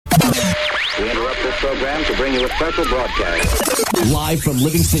program to bring you a special broadcast. Live from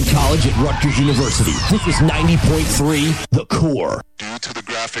Livingston College at Rutgers University, this is 90.3 The Core. Due to the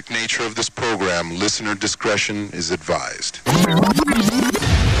graphic nature of this program, listener discretion is advised.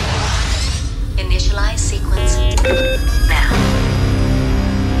 Initialize sequence now.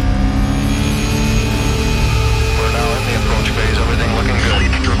 We're now in the approach phase. Everything looking good.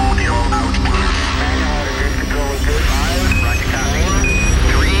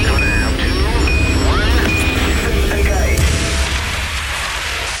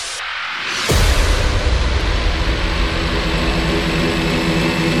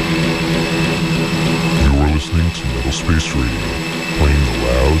 You're listening to Metal Space Radio, playing the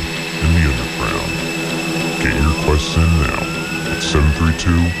loud and the underground. Get your requests in now at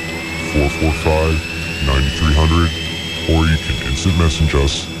 732-445-9300, or you can instant message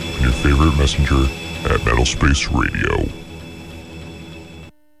us on your favorite messenger at Metal Space Radio.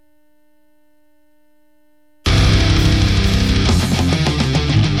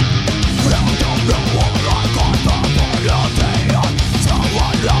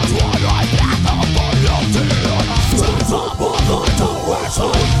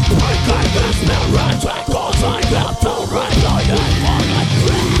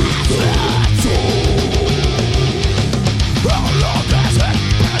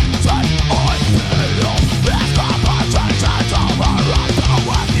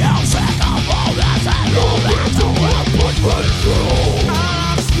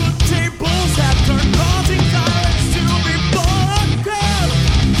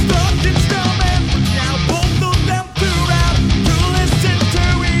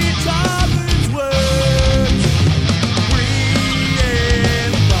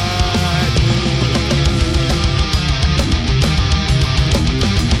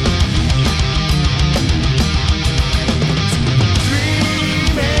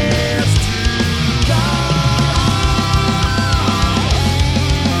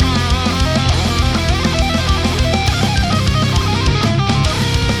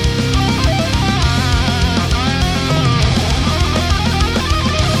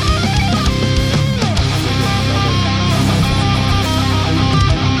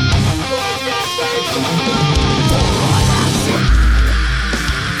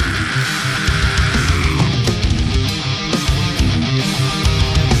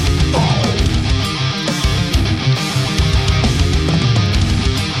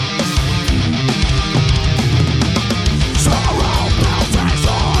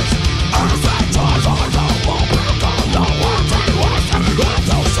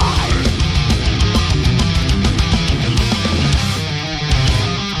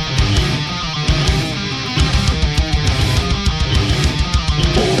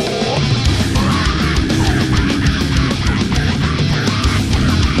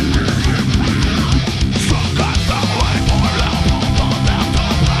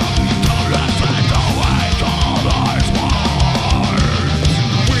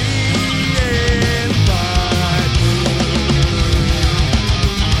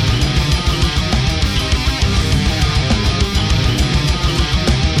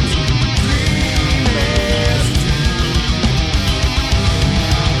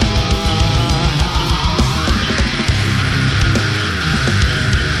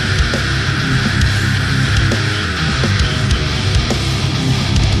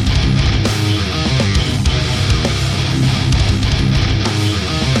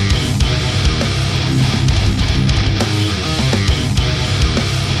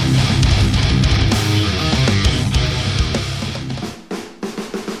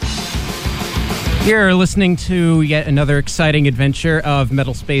 You're listening to yet another exciting adventure of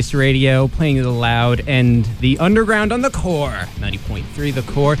Metal Space Radio, playing the loud and the underground on the Core, 90.3 The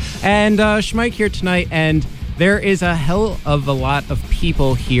Core. And Schmike here tonight, and there is a hell of a lot of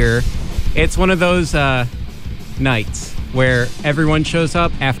people here. It's one of those nights where everyone shows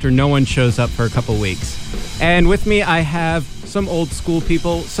up after no one shows up for a couple weeks. And with me, I have some old school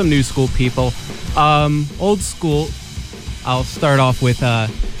people, some new school people. Old school, I'll start off with...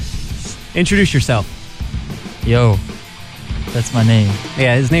 introduce yourself. Yo, that's my name.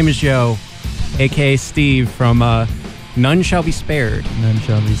 Yeah, his name is Joe, a.k.a. Steve from None Shall Be Spared. None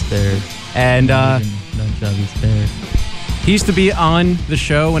shall be spared. And none shall be spared. He used to be on the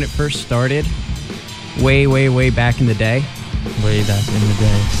show when it first started, way, way, way back in the day. Way back in the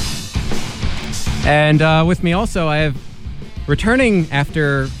day. And with me also, I have, returning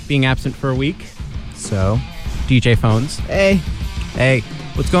after being absent for a week, So, DJ Phones. hey, Hey,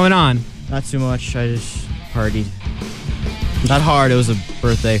 what's going on? not too much. I just partied. Not hard. It was a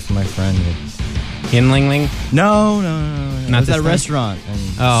birthday for my friend. Yin Ling Ling? No. Not It was this at a time? restaurant and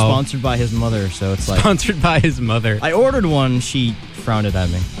sponsored by his mother, so it's like... Sponsored by his mother. I ordered one, she frowned it at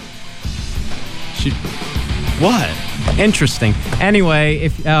me. What? Interesting. Anyway,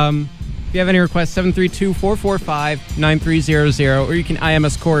 if you have any requests, 732-445-9300, or you can IM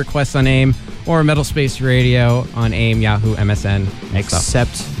us core requests on AIM or Metal Space Radio on AIM, Yahoo, MSN, and stuff.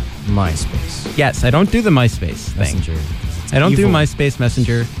 Except MySpace. Yes, I don't do the MySpace thing. Messenger. I don't do evil. MySpace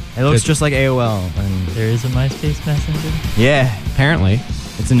Messenger. It looks just like AOL. And There is a MySpace Messenger? yeah, Apparently.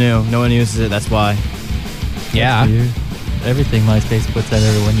 it's new. No one uses it, that's why. Yeah. Weird. Everything MySpace puts out,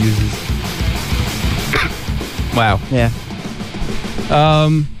 everyone uses. Wow. Yeah.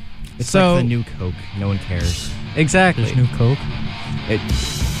 It's So- like the new Coke. No one cares. Exactly. There's new Coke.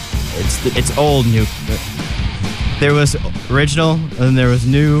 It's old new. There was original, and then there was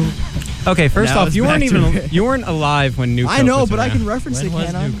new. Okay, first Now off, it's you weren't back to- you weren't alive when New Coke I know, was but I around. can reference When it. was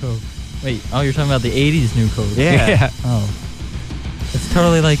Can't I? new Coke? Wait, oh, you're talking about the 80s new Coke. Yeah. Oh. It's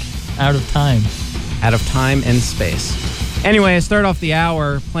totally like out of time. Out of time and space. Anyway, I start off the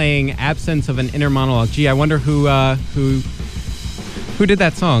hour playing "Absence of an Inner Monologue." Gee, I wonder who did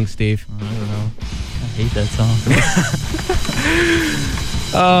that song, Steve? I don't know. I hate that song.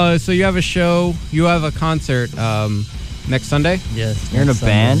 So you have a show, you have a concert next Sunday. Yes. You're in a next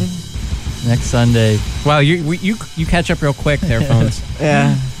Sunday. band? Next Sunday. Wow, you catch up real quick there, phones.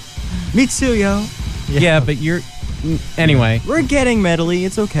 Yeah. Me too, yo. Yeah, but you're anyway. We're getting metally.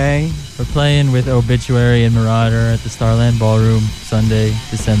 It's okay. We're playing with Obituary and Marauder at the Starland Ballroom Sunday,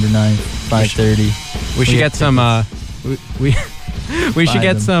 December 9th, 5:30. We should get some. We should Buy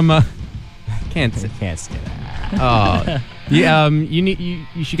get them. some. Can't. I can't say that. Oh,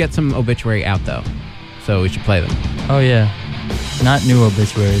 you should get some Obituary out though, so we should play them. Oh yeah. Not new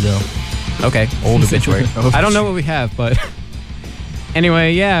Obituary though. Okay, old Obituary. I don't know what we have, but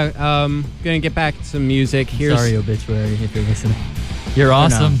anyway, yeah. Gonna get back to some music. Here's. Sorry, Obituary, if you're listening. You're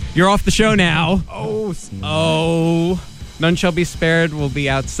awesome. You're off the show now. Oh, snap. Oh, None Shall Be Spared will be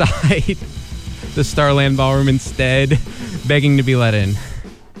outside the Starland Ballroom instead, begging to be let in.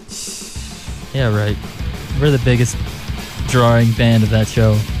 Yeah, right. We're the biggest drawing band of that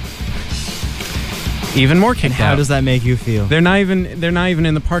show. Even more kicked How out. does that make you feel? They're not even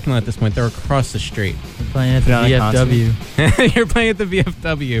in the parking lot at this point. They're across the street. We're playing at the Put on a VFW. You're playing at the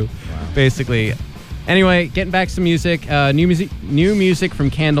VFW, basically. Anyway, getting back to some music. New music from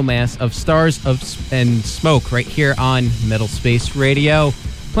Candlemass of Stars and Smoke right here on Metal Space Radio.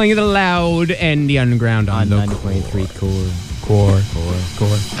 Playing it loud and the underground on the 90.3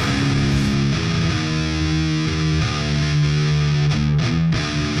 core.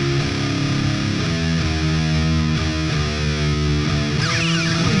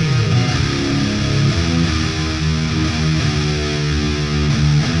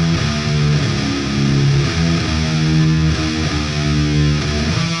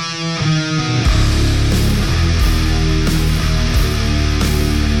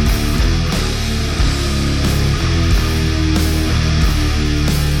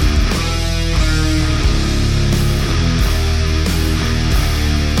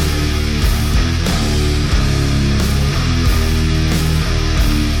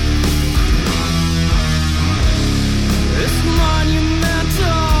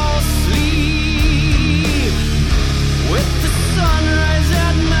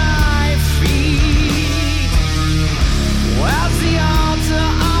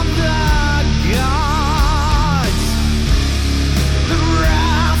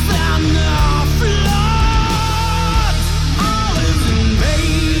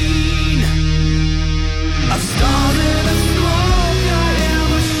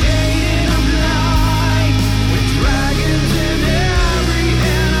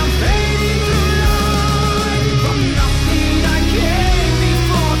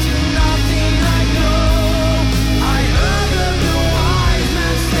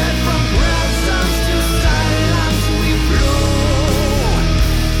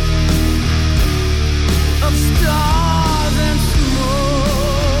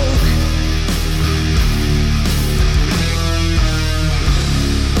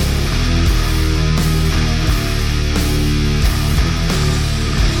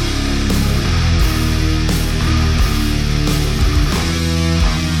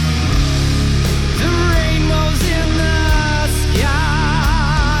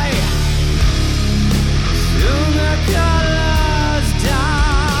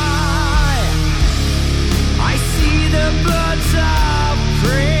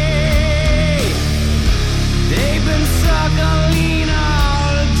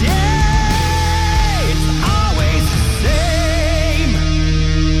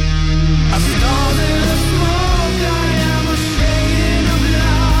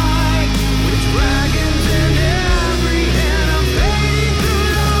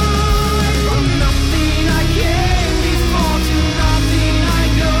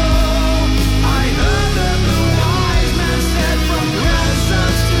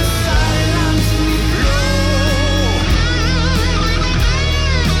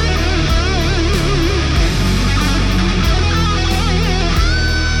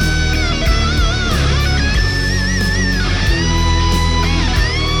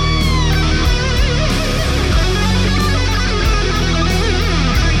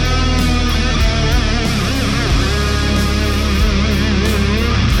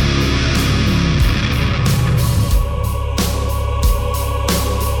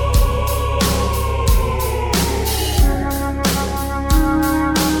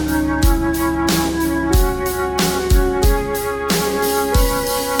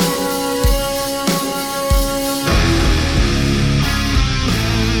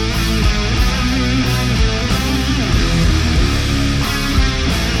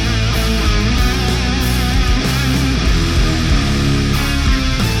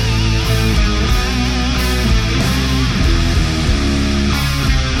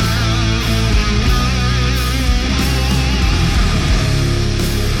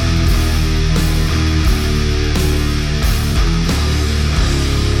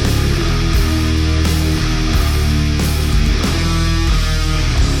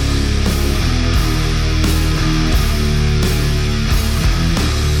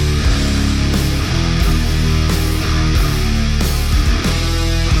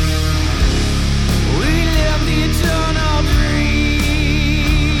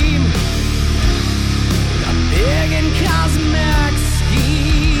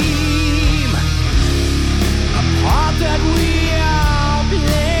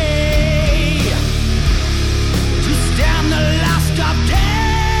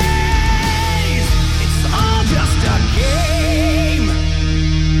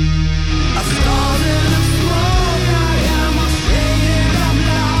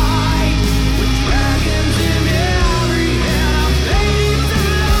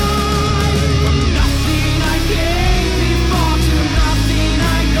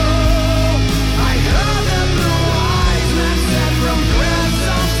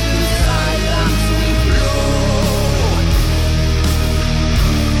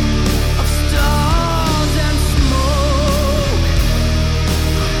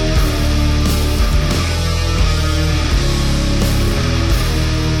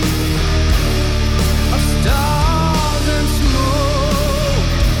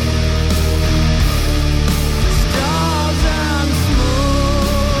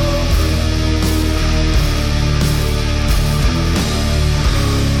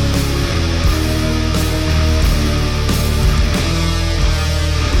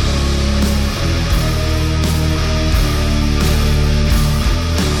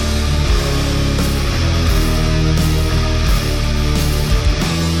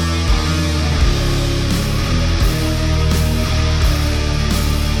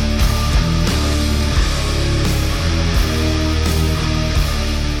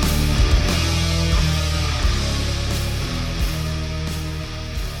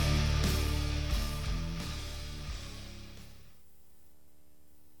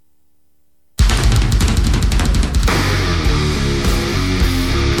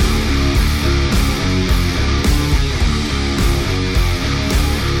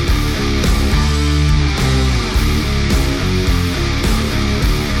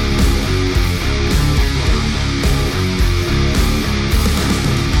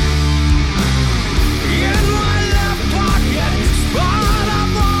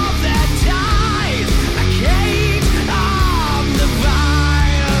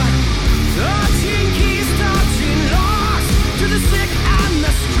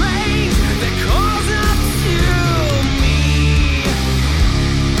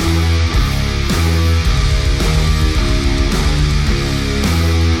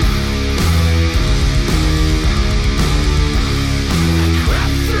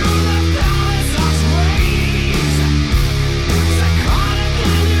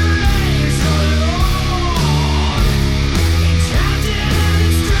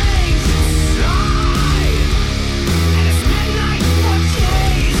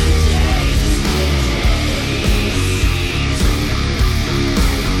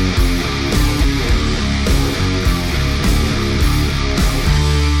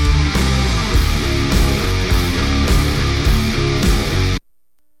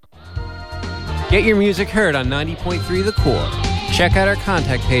 Get your music heard on 90.3 The Core. Check out our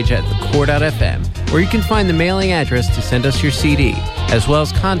contact page at thecore.fm, where you can find the mailing address to send us your CD, as well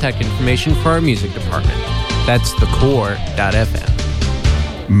as contact information for our music department. That's thecore.fm.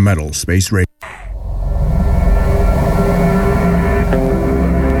 Metal Space Radio.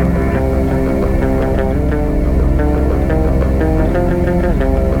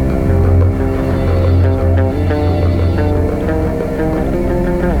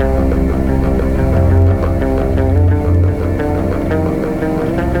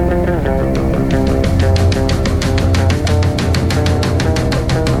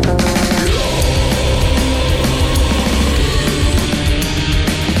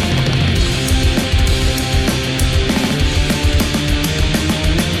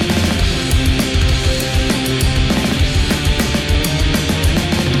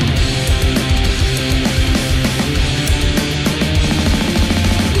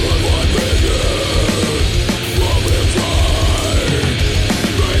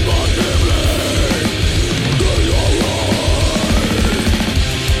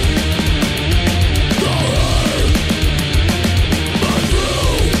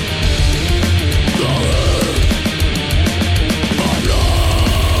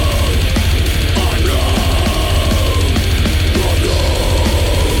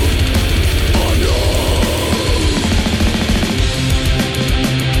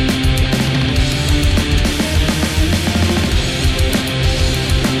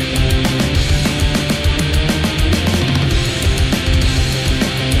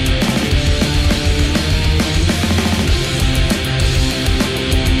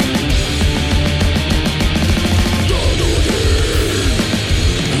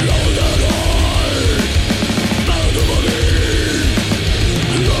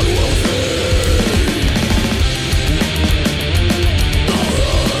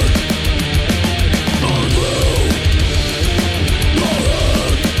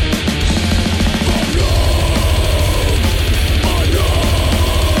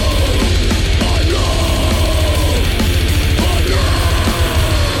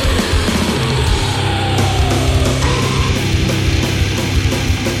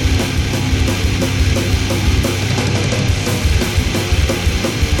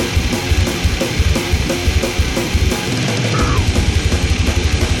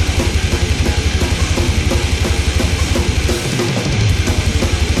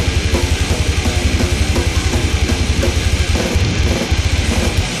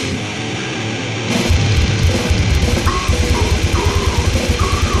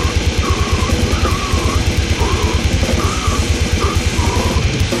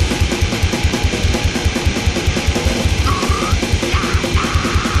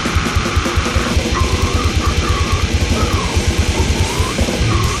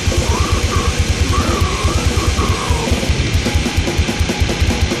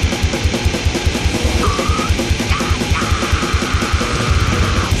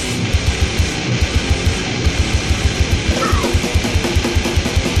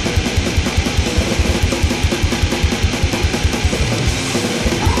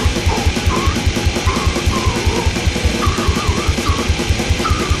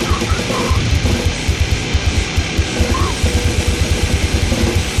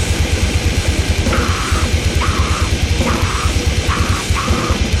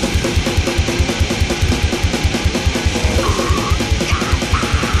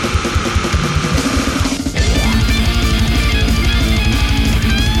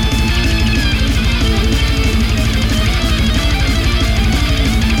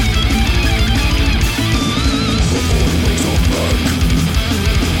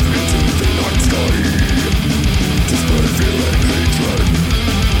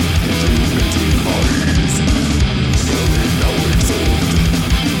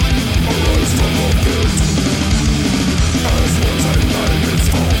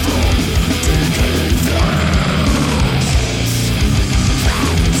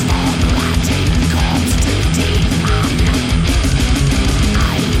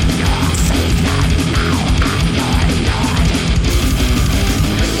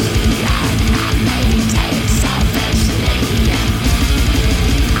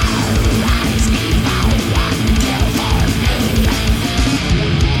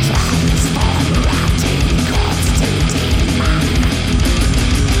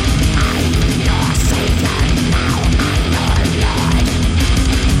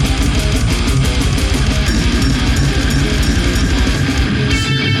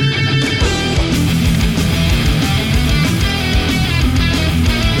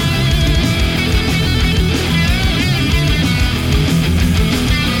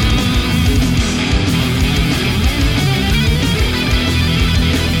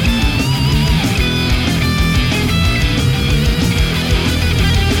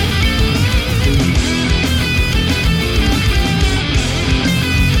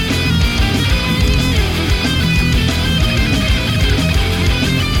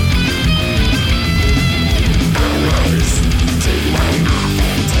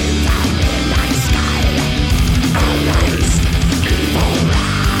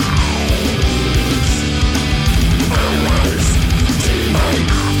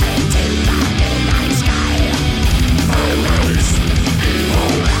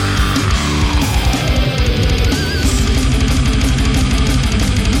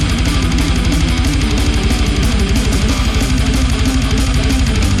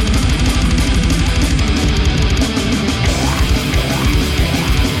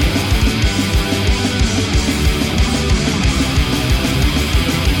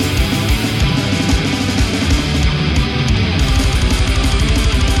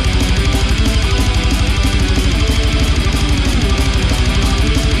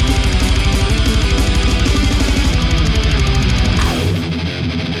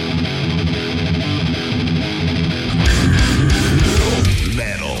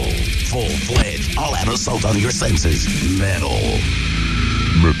 assault on your senses. Metal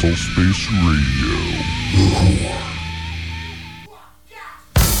Space Radio.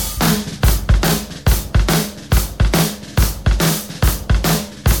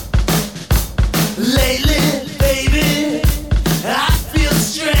 Lately, baby, I feel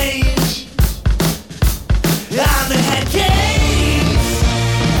strange. I'm the head case.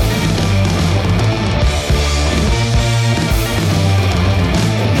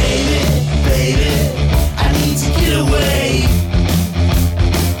 Baby, I need to get away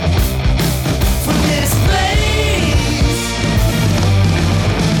from this place.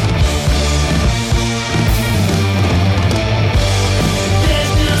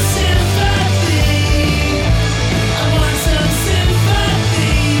 There's no sympathy. I want some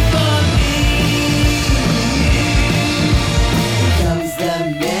sympathy for me. Here comes the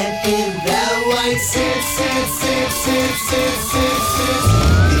man in the white suit. They're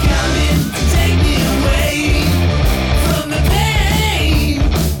coming to take me away from the pain.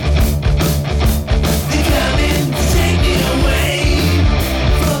 They're coming to take me away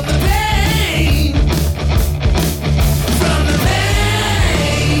from the pain. From the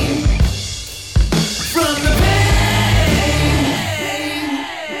pain. From the pain.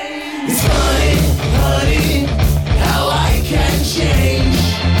 It's funny, honey, how I can change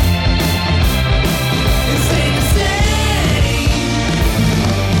and stay the same.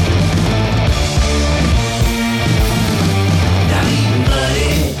 Not even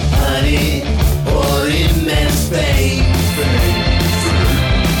money, honey, or immense pain.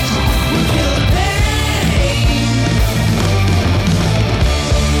 Will kill the pain.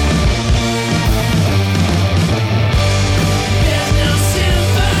 There's no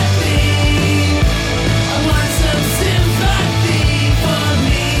sympathy. I want some sympathy for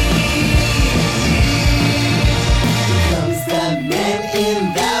me. Here comes the man in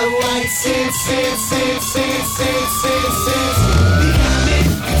the white suit. They're coming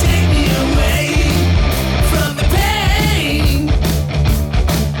to take me away from the pain.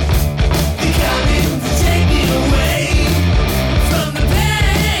 They're coming to take me away from the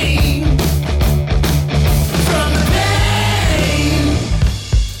pain. From the pain.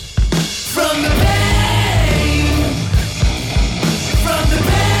 From the pain. From the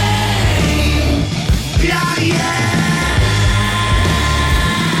pain. Yeah.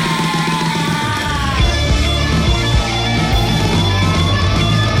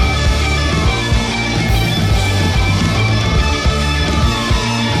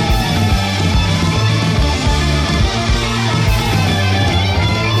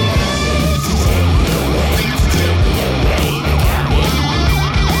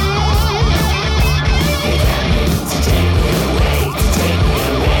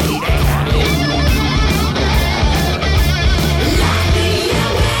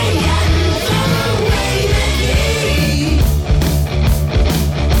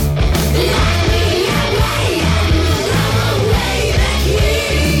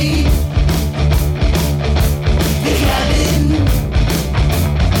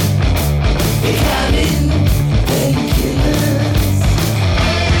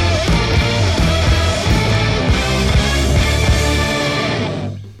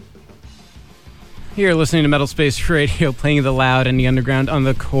 You're listening to Metal Space Radio, playing the loud and the underground on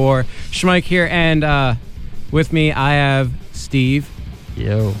the core. Schmike here, and with me I have Steve.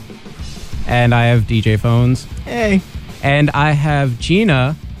 Yo. And I have DJ Phones. Hey. And I have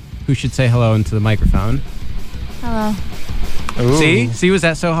Gina, who should say hello into the microphone. Hello. Ooh. See, was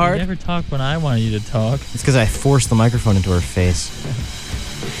that so You hard? never talk when I wanted you to talk. It's because I forced the microphone into her face.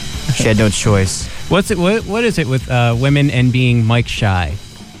 She had no choice. What is it with women and being mic shy?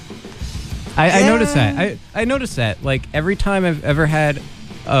 I noticed that. I noticed that. Like, every time I've ever had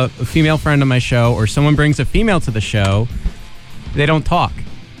a female friend on my show, or someone brings a female to the show, they don't talk.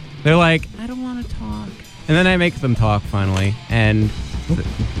 They're like, I don't want to talk. And then I make them talk finally, and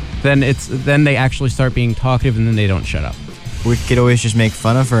then they actually start being talkative, and then they don't shut up. We could always just make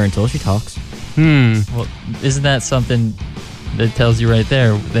fun of her until she talks. Well, isn't that something that tells you right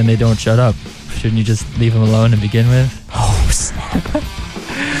there? Then they don't shut up. Shouldn't you just leave them alone to begin with? Oh, snap.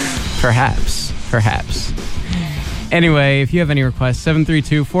 Perhaps. Anyway, if you have any requests,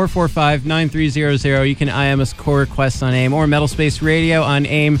 732-445-9300. You can IM us core requests on AIM or Metal Space Radio on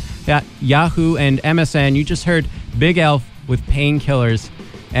AIM, Yahoo, and MSN. You just heard Big Elf with Painkillers,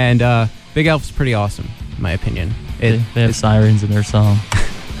 and Big Elf's pretty awesome, in my opinion. They have sirens in their song.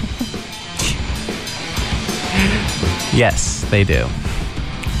 Yes, they do.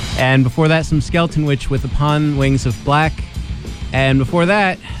 And before that, some Skeleton Witch with Upon Wings of Black. And before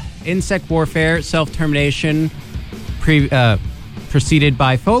that, Insect Warfare, Self-Termination, preceded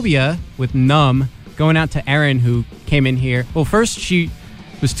by Phobia with Numb, going out to Erin, who came in here. Well, first she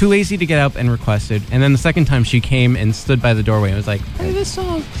was too lazy to get up and requested, and then the second time she came and stood by the doorway and was like, play this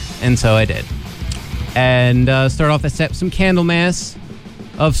song. And so I did. And start off the set, some Candlemass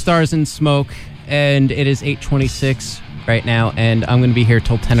of Stars and Smoke, and it is 8:26 right now, and I'm going to be here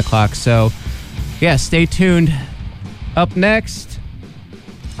till 10 o'clock, so yeah, stay tuned. Up next,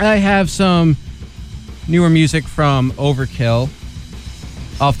 I have some newer music from Overkill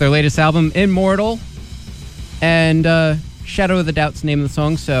off their latest album, Immortal, and Shadow of the Doubt's the name of the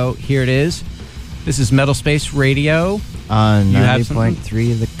song, so here it is. This is Metal Space Radio. On You have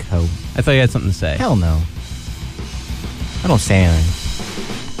 90.3 The Co. I thought you had something to say. Hell no. I don't say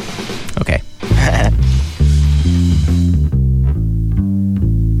anything. Okay.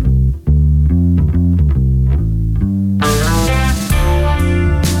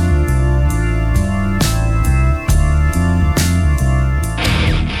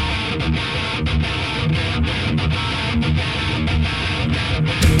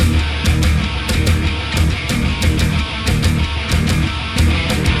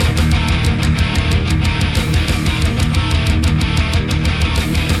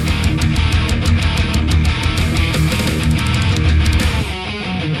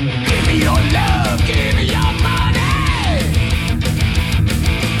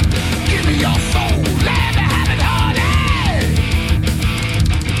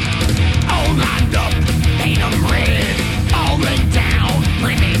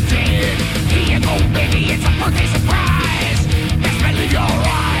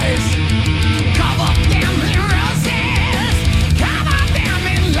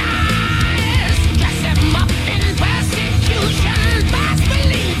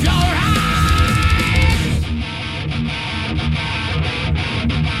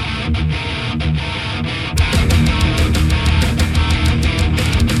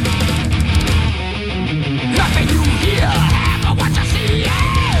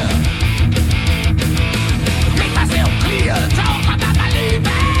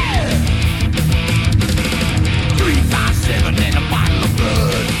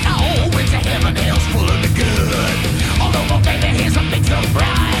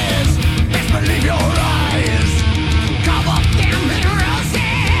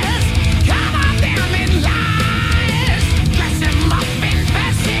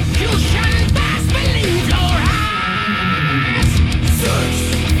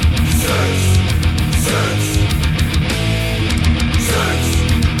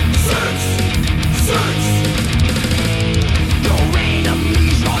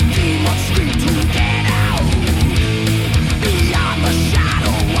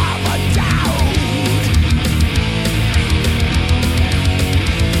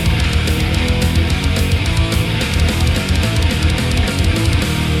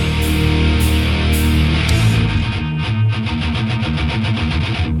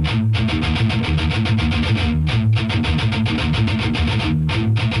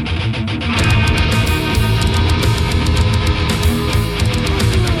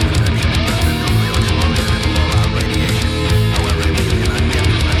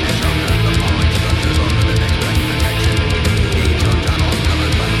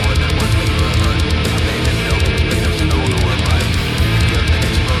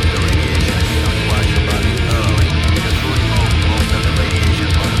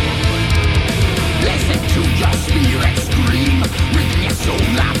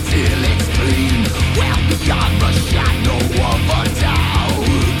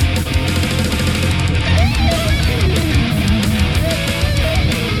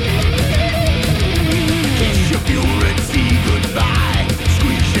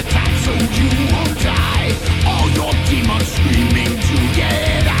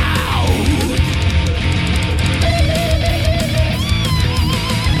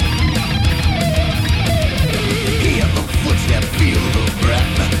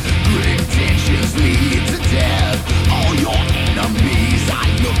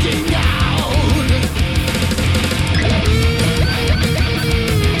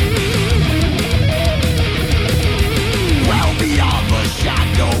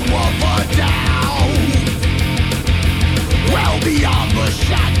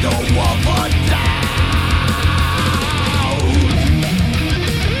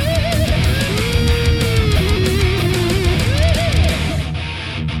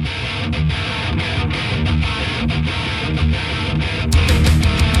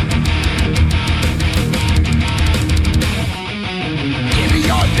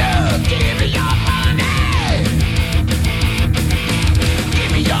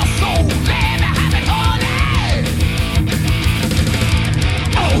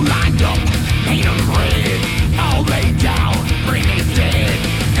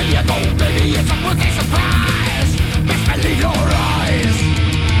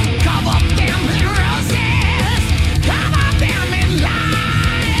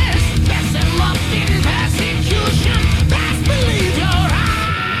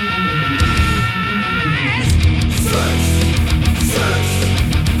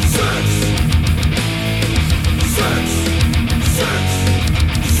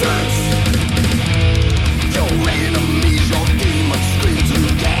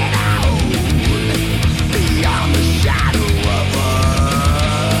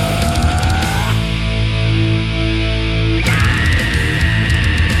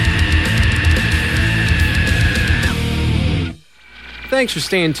 Thanks for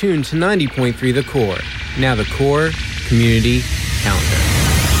staying tuned to 90.3 The Core. Now the Core Community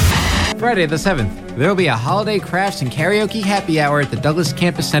Calendar. Friday the 7th, there will be a holiday crafts and karaoke happy hour at the Douglas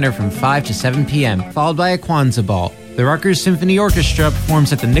Campus Center from 5 to 7 p.m., followed by a Kwanzaa Ball. The Rutgers Symphony Orchestra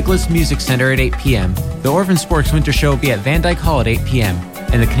performs at the Nicholas Music Center at 8 p.m. The Orphan Sports Winter Show will be at Van Dyke Hall at 8 p.m.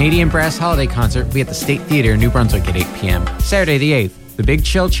 And the Canadian Brass Holiday Concert will be at the State Theater in New Brunswick at 8 p.m. Saturday the 8th, the Big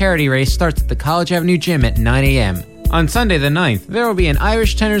Chill Charity Race starts at the College Avenue Gym at 9 a.m. On Sunday the 9th, there will be an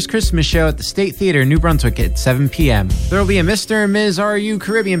Irish Tenors Christmas show at the State Theater in New Brunswick at 7 p.m. There will be a Mr. and Ms. RU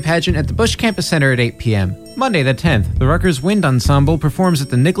Caribbean pageant at the Bush Campus Center at 8 p.m. Monday the 10th, the Rutgers Wind Ensemble performs at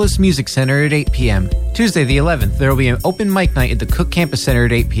the Nicholas Music Center at 8 p.m. Tuesday the 11th, there will be an open mic night at the Cook Campus Center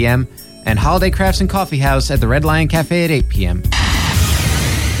at 8 p.m. and Holiday Crafts and Coffee House at the Red Lion Cafe at 8 p.m.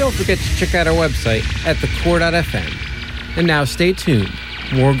 Don't forget to check out our website at thecore.fm. And now stay tuned.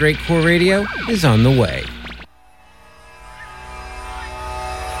 More great Core Radio is on the way.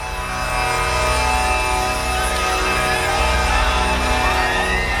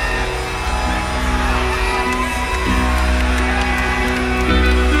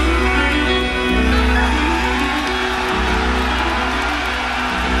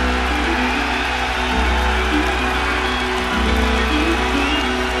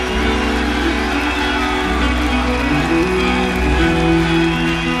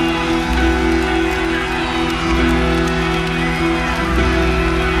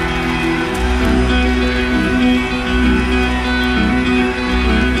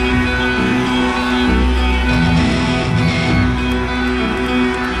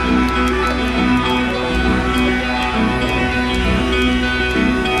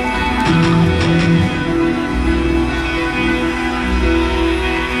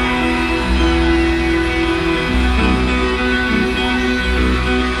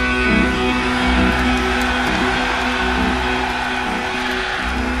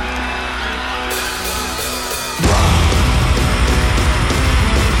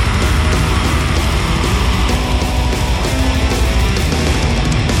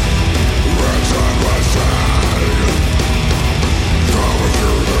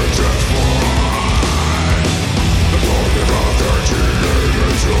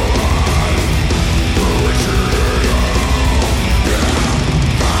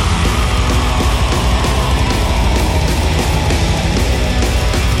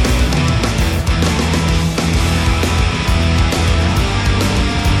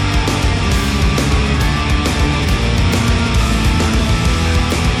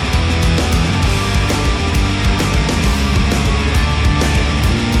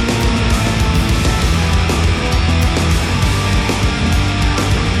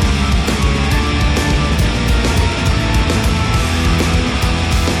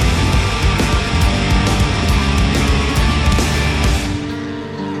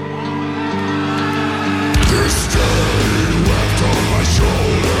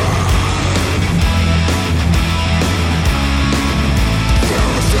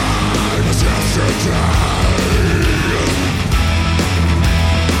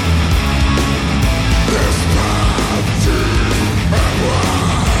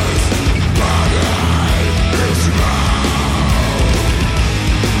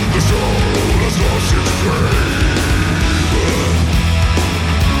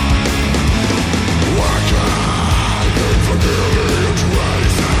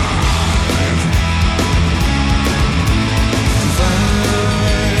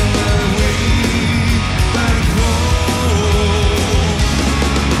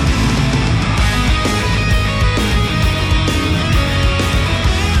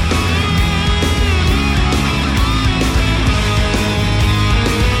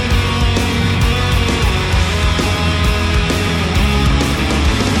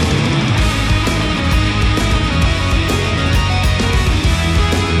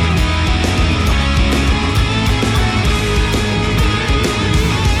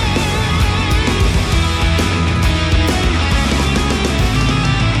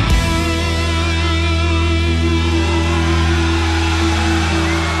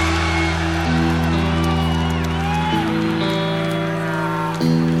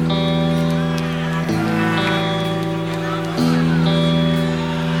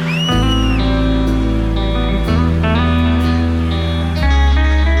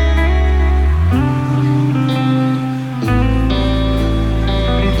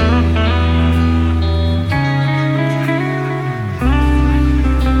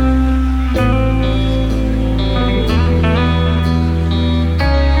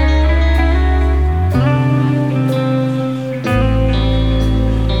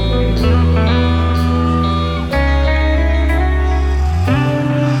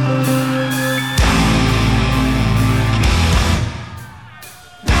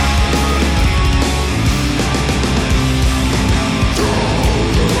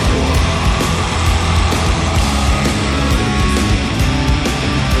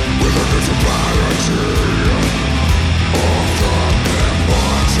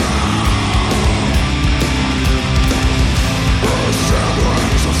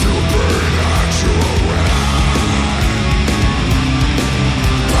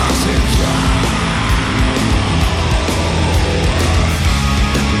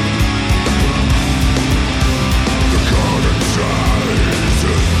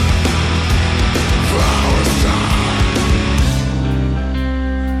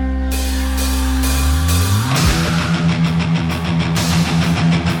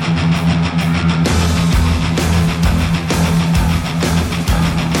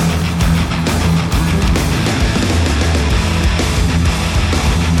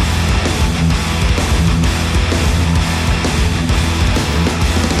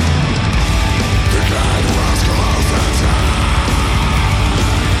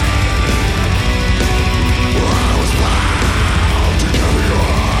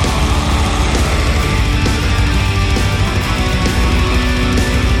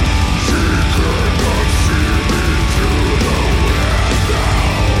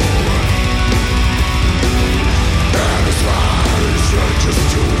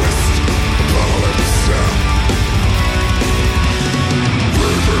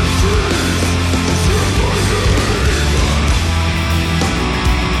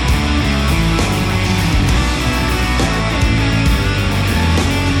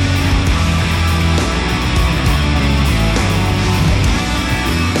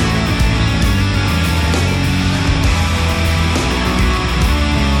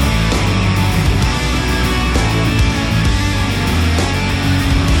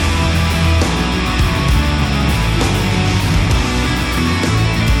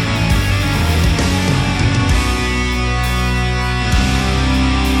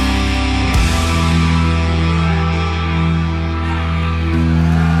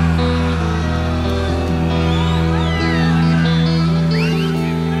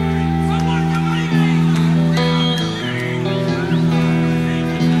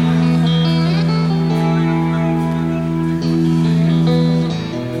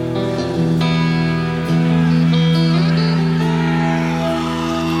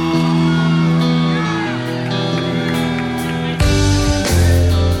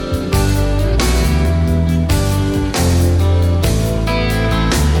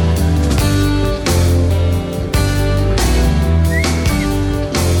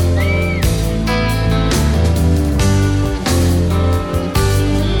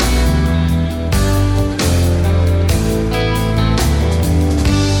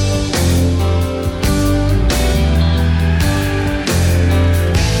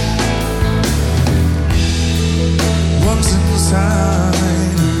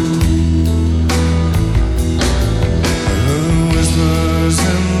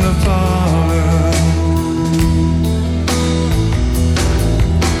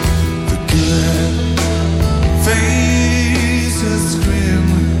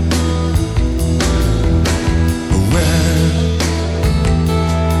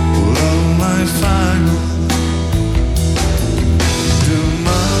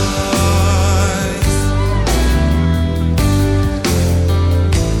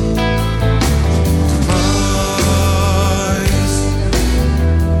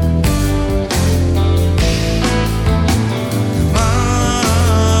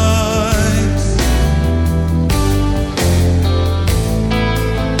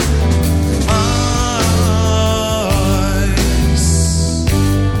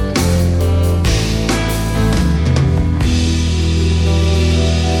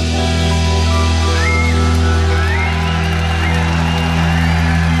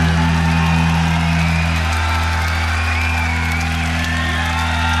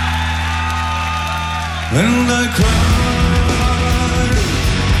 and I cried.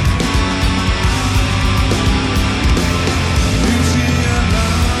 Beauty and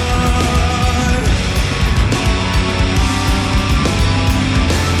light,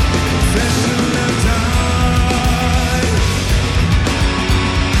 fashion and time,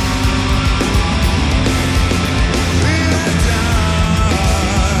 we and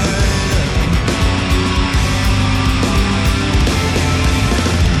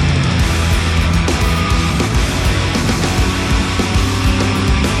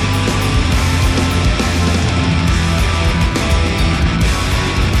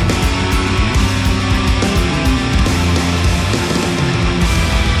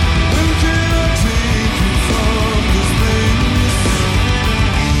when can I take you from this place?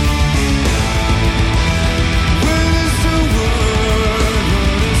 When is the world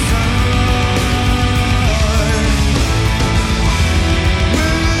on its side?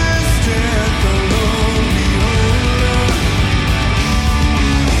 When is death alone beholder?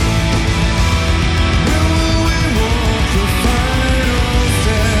 When will we walk the final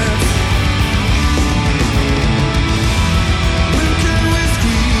steps? When can we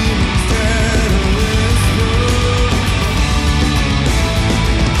scream instead of whisper?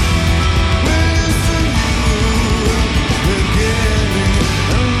 When is the new beginning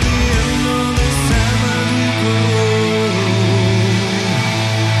and the end of this time as we grow?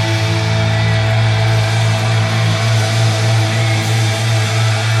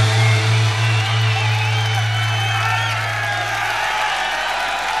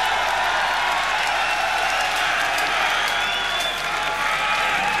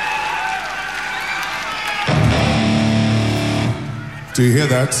 Do you hear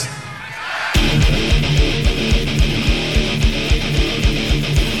that?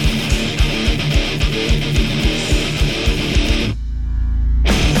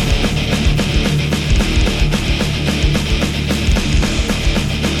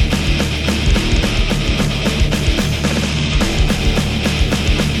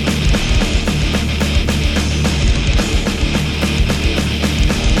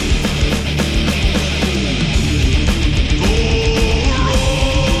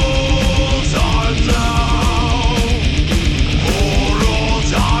 Oh,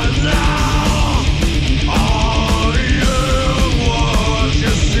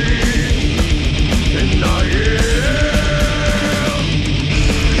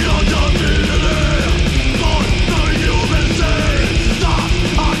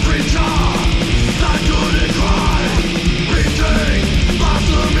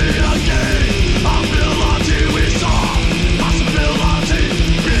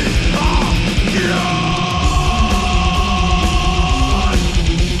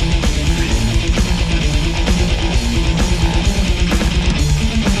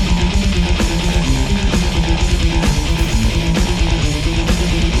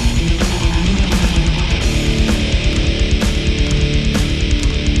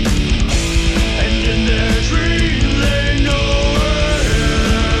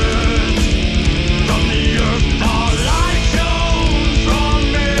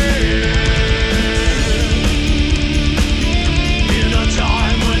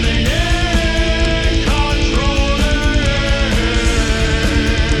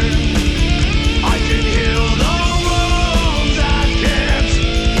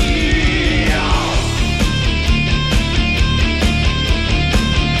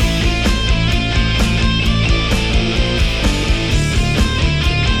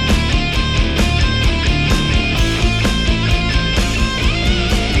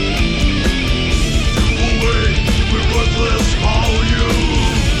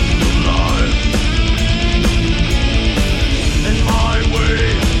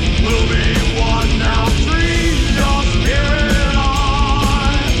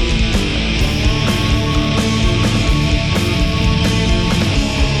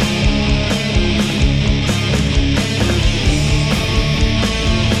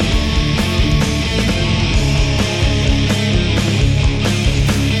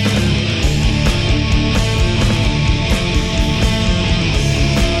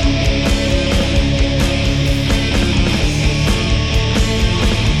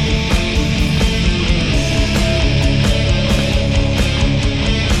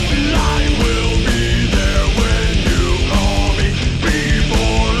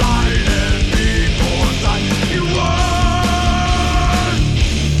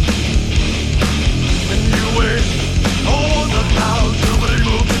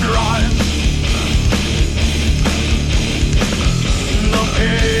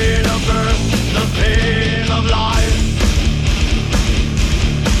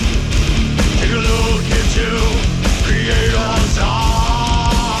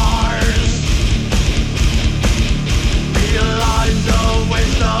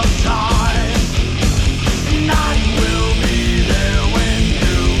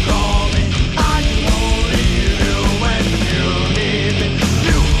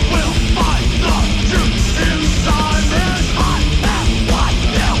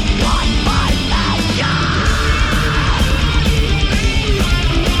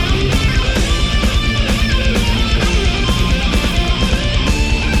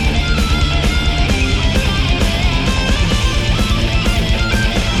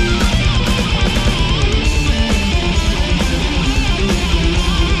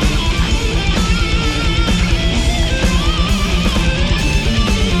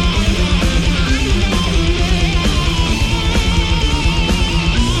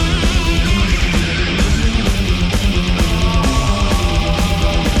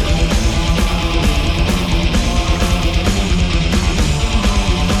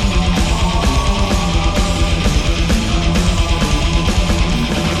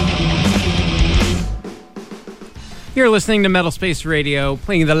 listening to Metal Space Radio,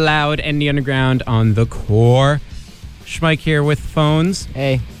 playing the loud and the underground on the core. Schmike here with phones.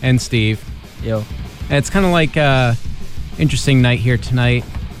 Hey. And Steve. Yo. And it's kind of like a interesting night here tonight.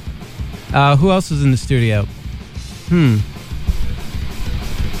 Who else is in the studio? A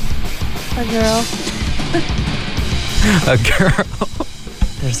girl. A girl.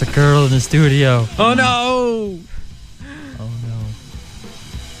 There's a girl in the studio. Oh no! Oh no.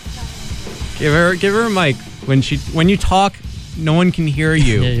 Give her a mic. When you talk, no one can hear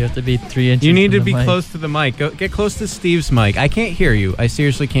you. Yeah, you have to be 3 inches. You need to from the be mic. close to the mic. Get close to Steve's mic. I can't hear you. I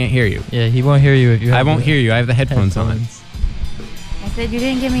seriously can't hear you. Yeah, he won't hear you if you. I won't hear you. I have the headphones on. I said you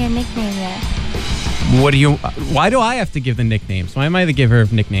didn't give me a nickname yet. What do you? Why do I have to give the nicknames? Why am I the giver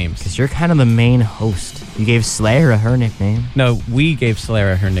of nicknames? Because you're kind of the main host. You gave Slayer her nickname. No, we gave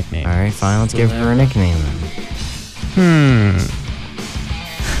Solera her nickname. All right, fine. Let's give her a nickname then.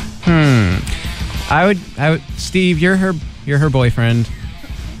 I would. Steve, you're her boyfriend.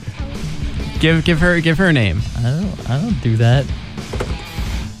 Give her a name. I don't do that.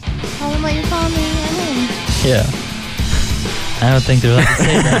 Tell them what you're calling me a name. Yeah. I don't think they're allowed to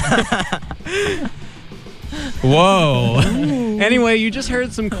say that. Whoa. Anyway, you just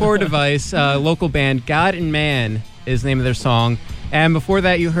heard some Core Device, local band God and Man is the name of their song. And before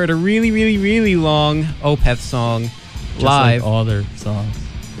that, you heard a really, really, really long Opeth song Just live. like all their songs.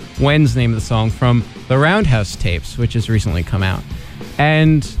 When's the name of the song from the Roundhouse tapes, which has recently come out.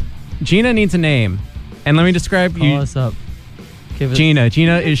 And Gina needs a name. And let me describe Call you. us up. Give us Gina.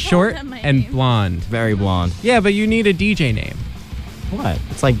 Gina is short them my and name. blonde. Very blonde. Yeah, but you need a DJ name. What?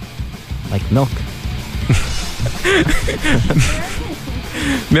 It's like milk.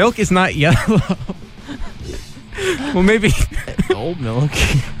 Milk is not yellow. Well, maybe. Old milk.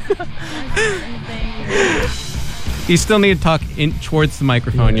 You still need to talk towards the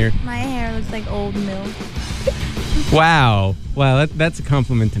microphone. Yeah. You're, My hair looks like old milk. wow. That's a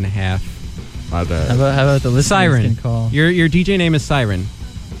compliment and a half. My bad. How about the listeners Siren. can call? Your DJ name is Siren.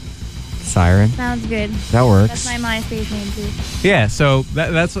 Siren. Sounds good. That That's works. my MySpace name too. Yeah, so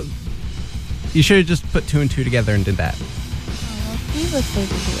that's what. You should have just put 2 and 2 together and did that. Oh, well, Steve was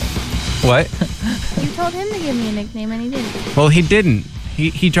supposed to do it. What? You told him to give me a nickname and he didn't. Well, he didn't.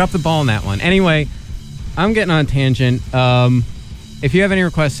 He dropped the ball on that one. Anyway, I'm getting on a tangent. If you have any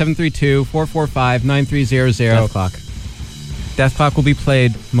requests, 732-445-9300. Death Clock. Death Clock will be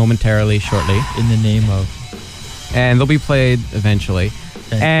played momentarily, shortly. In the name of. And they'll be played eventually.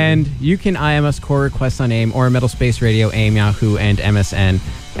 Thank And you. you can IM us core requests on AIM or Metal Space Radio, AIM, Yahoo, and MSN.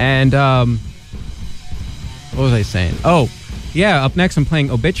 And what was I saying? Oh, yeah. Up next, I'm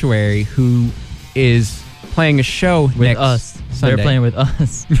playing Obituary, who is playing a show With next us. Sunday. They're playing with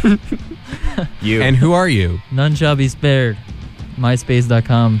us. You. And who are you? None shall be spared.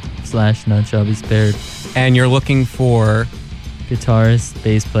 MySpace.com/none shall be spared. And you're looking for Guitarists,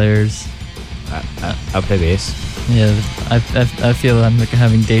 bass players. I'll play bass. Yeah, I feel I'm like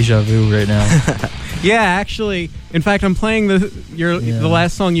having deja vu right now. Yeah, actually, in fact, I'm playing the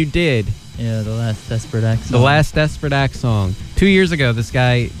last song you did. Yeah, the last Desperate Act The song. last Desperate Act song. 2 years ago, this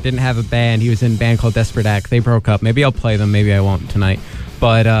guy didn't have a band. He was in a band called Desperate Act. They broke up. Maybe I'll play them. Maybe I won't tonight.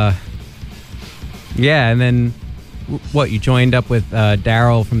 But, yeah, and then, what, you joined up with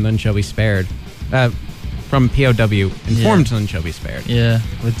Daryl from None Shall Be Spared. From POW. Informed None Shall Be Spared. Yeah,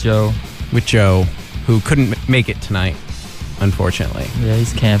 with Joe. With Joe, who couldn't make it tonight, unfortunately. Yeah,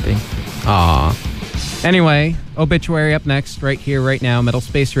 he's camping. Aw. Anyway, Obituary up next, right here, right now, Metal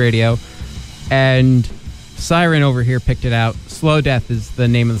Space Radio. And Siren over here picked it out. Slow Death is the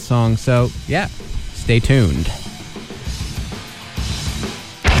name of the song, so yeah, stay tuned.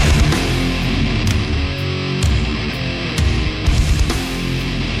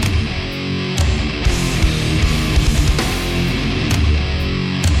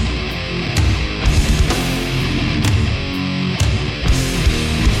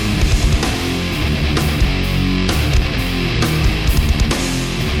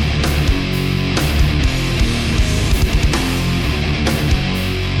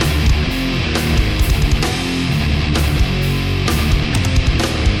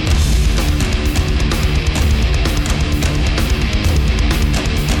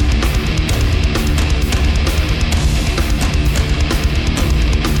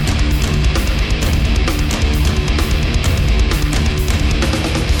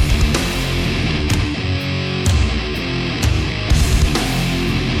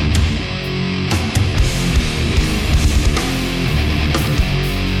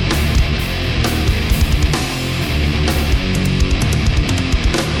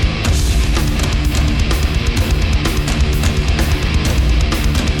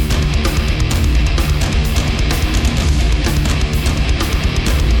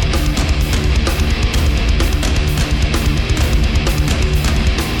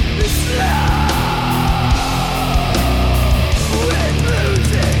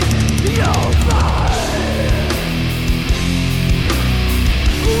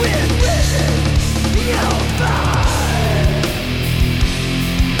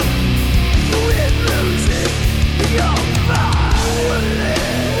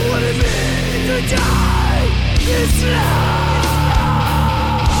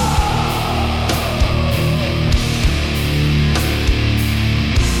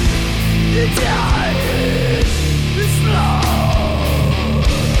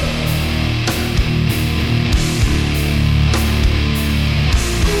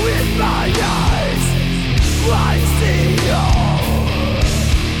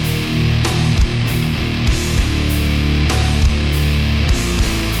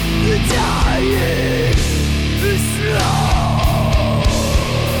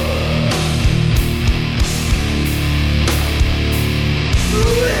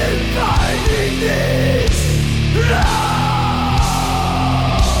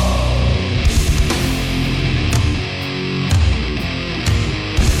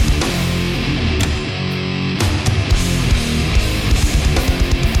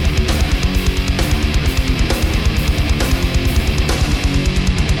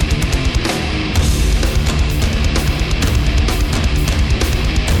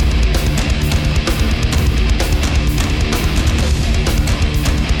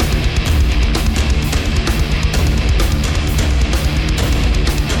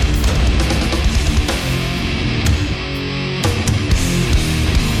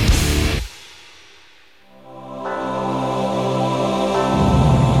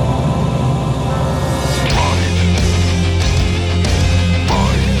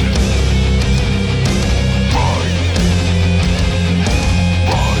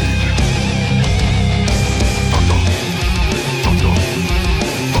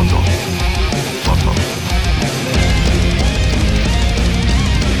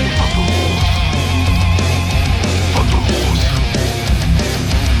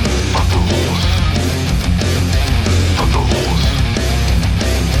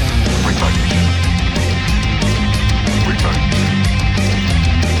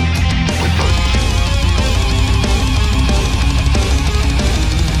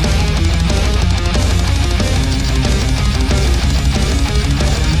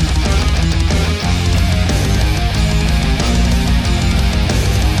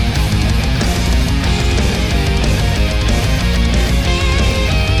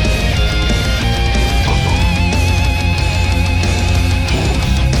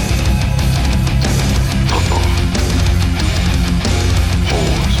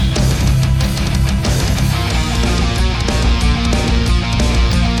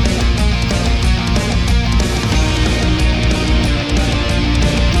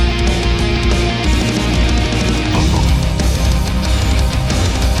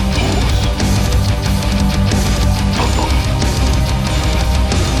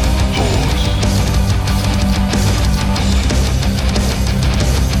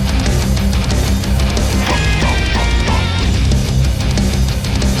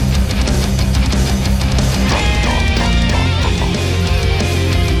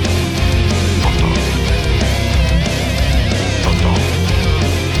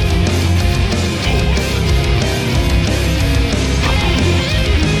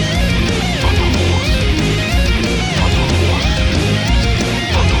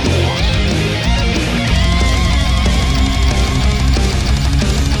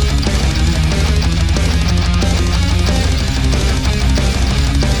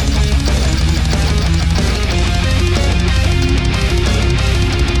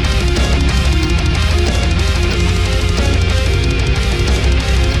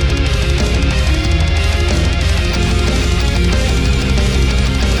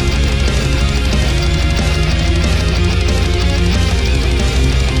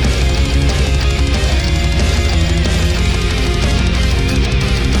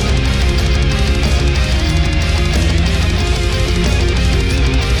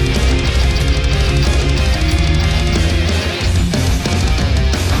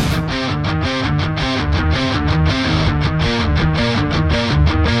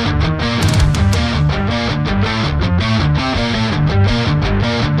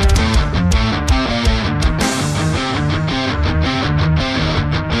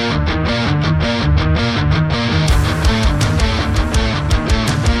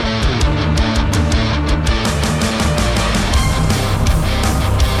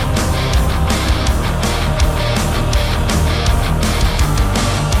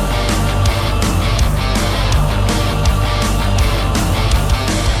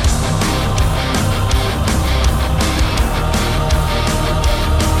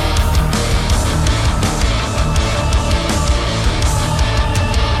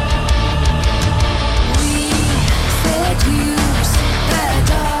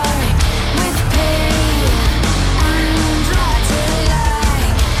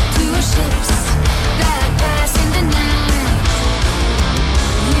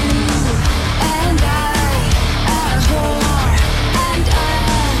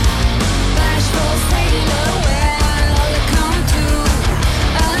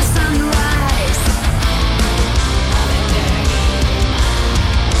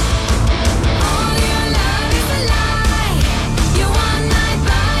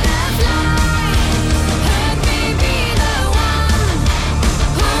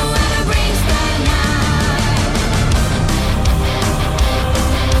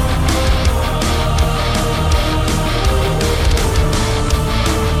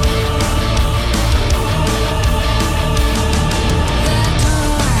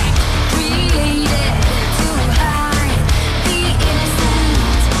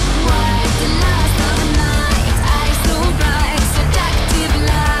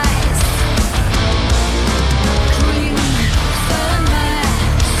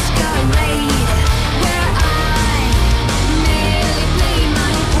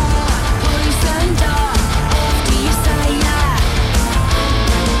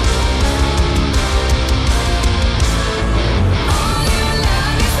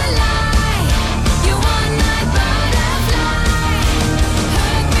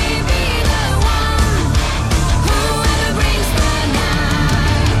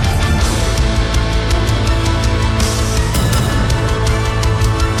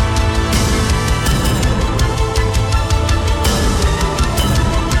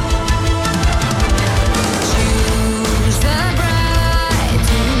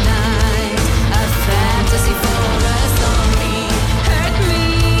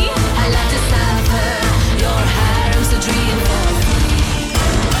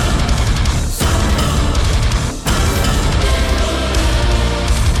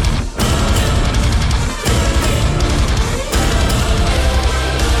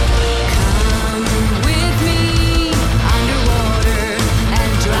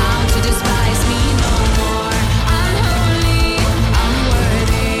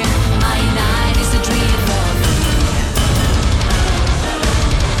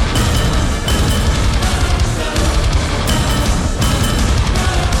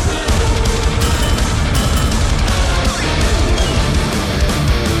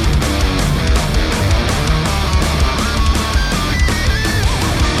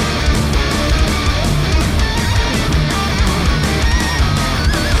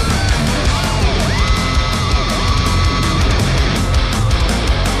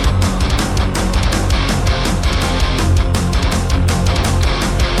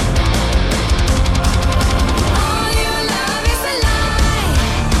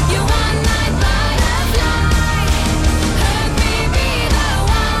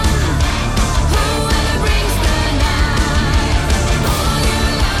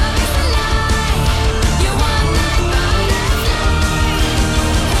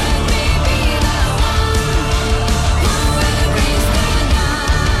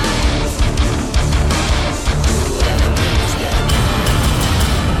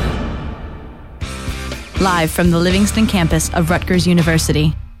 live from the Livingston campus of Rutgers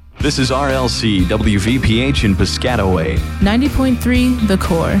University. This is RLC WVPH in Piscataway. 90.3 The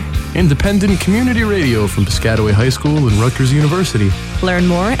Core. Independent community radio from Piscataway High School and Rutgers University. Learn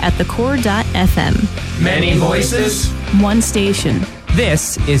more at thecore.fm. Many voices. One station.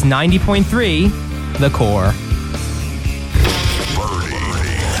 This is 90.3 The Core.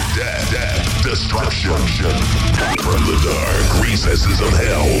 Death, destruction. From the dark recesses of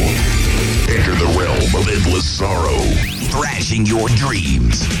hell. Enter the realm of endless sorrow. Thrashing your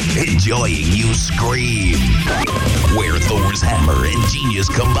dreams. Enjoying you scream. Where Thor's hammer and genius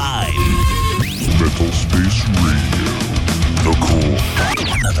combine. Metal Space Radio. The Core.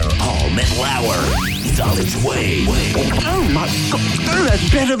 Another all-metal hour is on its way. Oh my God,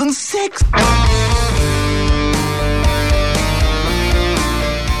 that's better than sex.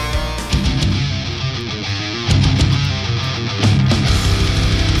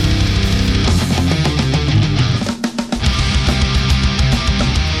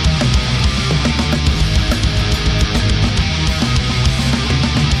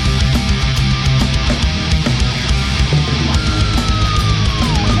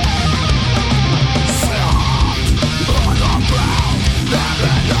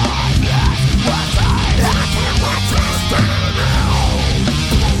 What's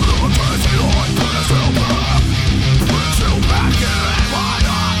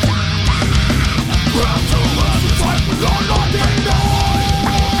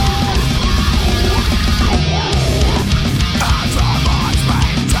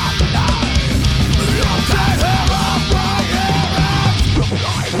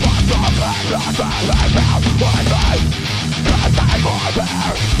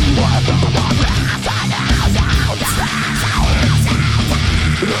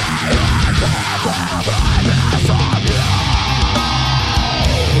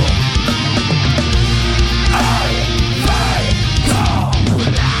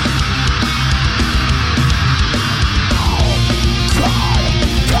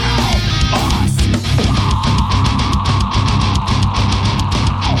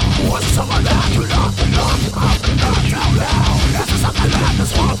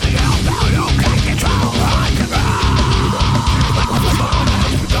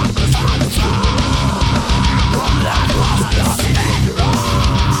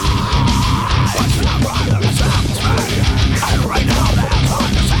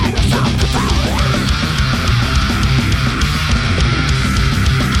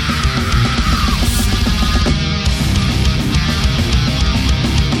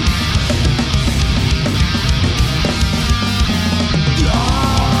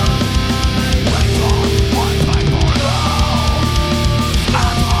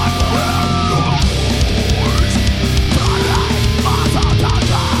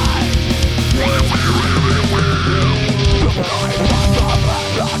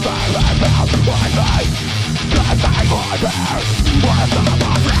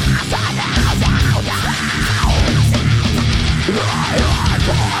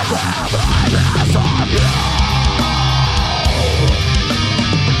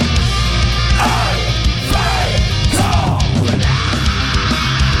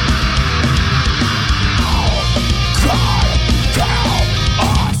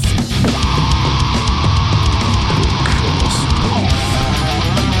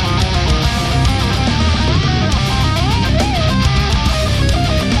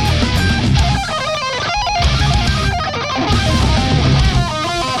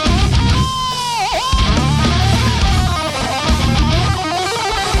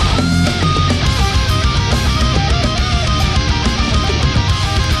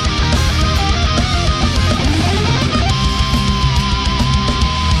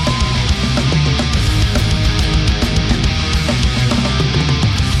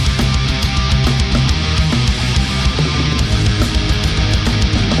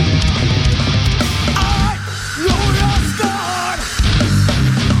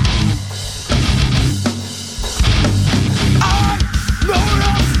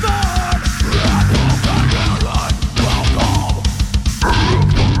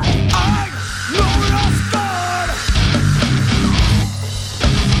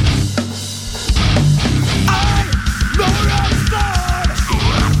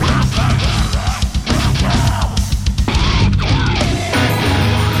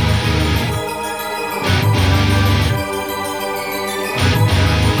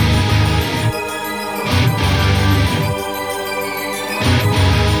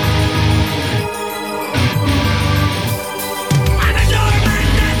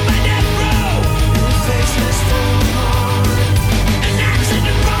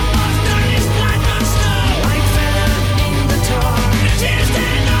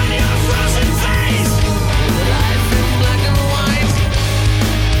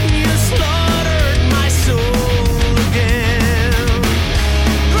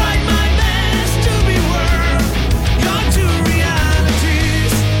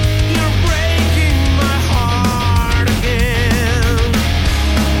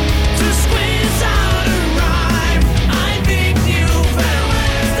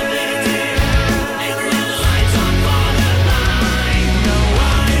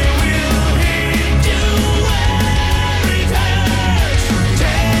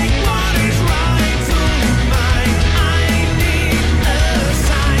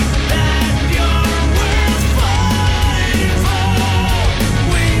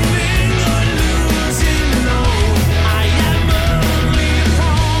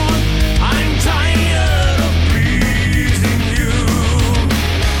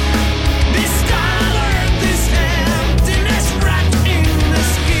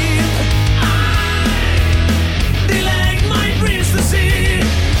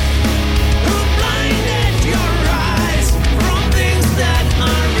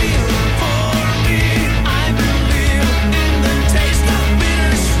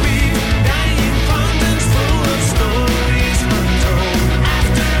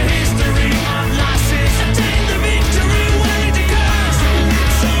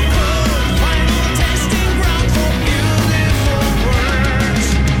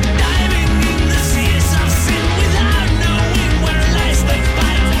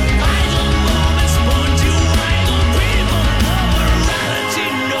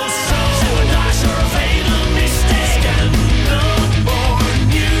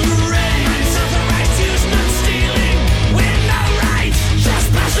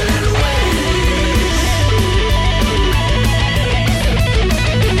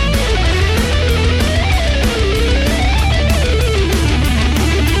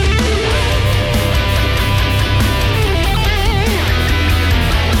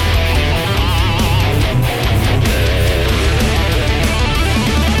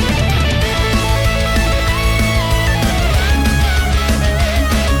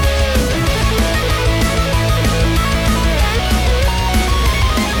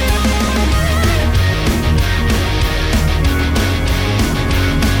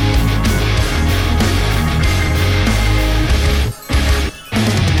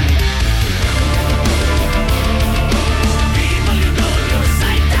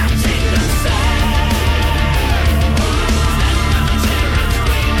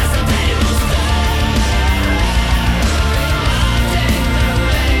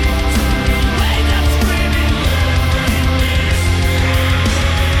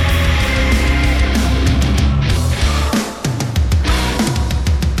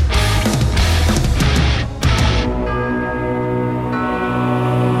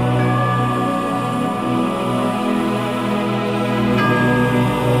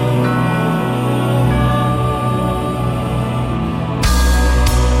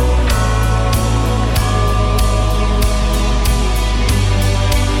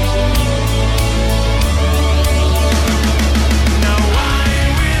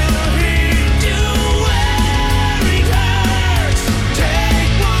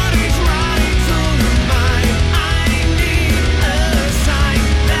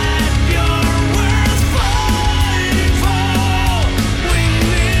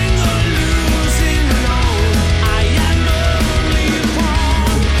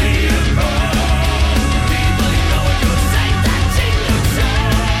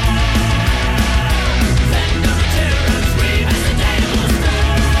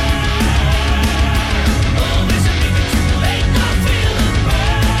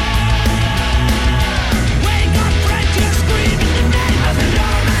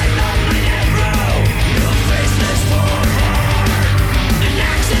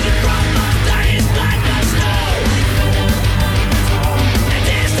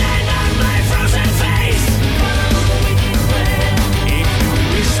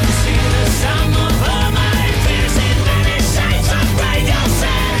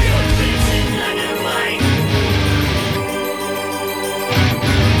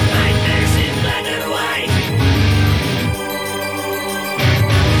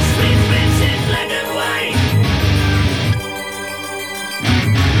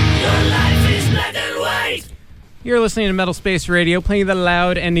You're listening to Metal Space Radio, playing the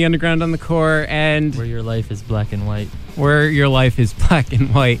loud and the underground on the core, and Where your life is black and white. where your life is black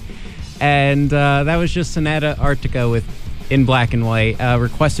and white. And that was just Sonata Arctica with In Black and White,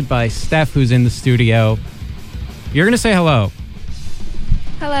 requested by Steph, who's in the studio. You're going to say hello.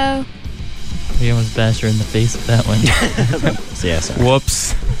 Hello. We almost bashed her in the face with that one. Yes.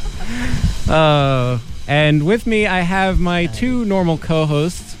 Whoops. And with me, I have my two normal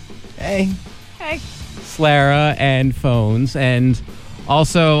co-hosts. Hey. Hey. Slara and Phones. And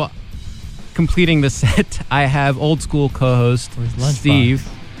also, completing the set, I have old school co-host Steve.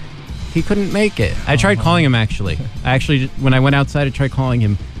 He couldn't make it. I tried calling him, actually. When I went outside, I tried calling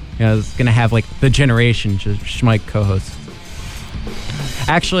him. I was going to have, like, the Generation Schmike co-host.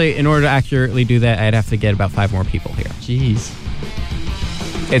 Actually, in order to accurately do that, I'd have to get about 5 more people here. Jeez.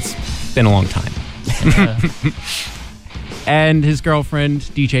 It's been a long time. And his girlfriend,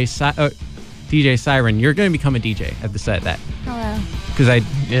 DJ Siren. You're going to become a DJ. I've decided that. Hello. Because I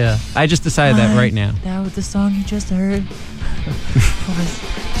just decided that right now. That was the song you just heard.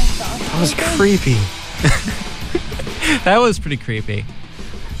 That was creepy. That was pretty creepy.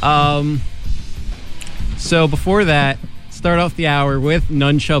 So before that, start off the hour with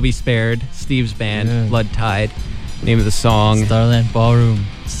None Shall Be Spared, Steve's band, Blood Tide. Name of the song. Starland Ballroom,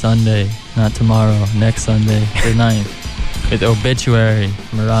 Sunday, not tomorrow, next Sunday, the 9th. With Obituary,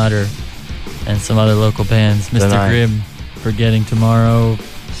 Marauder, and some other local bands. Mr. Grimm, Forgetting Tomorrow.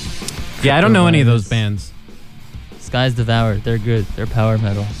 Yeah, I don't know any of those bands. Skies Devoured, they're good. They're power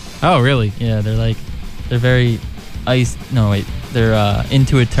metal. Oh, really? Yeah, they're very they're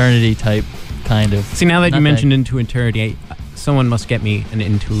Into Eternity type, kind of. See, now that you mentioned Into Eternity, someone must get me an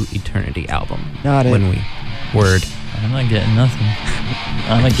Into Eternity album. Got it. When we word. I'm not getting nothing.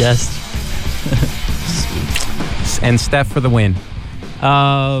 I'm a guest. And Steph for the win.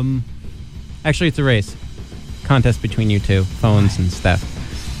 Actually, it's a race. Contest between you two, Phones and Steph.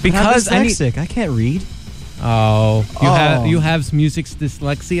 Because I'm dyslexic. I can't read. Oh, you have music's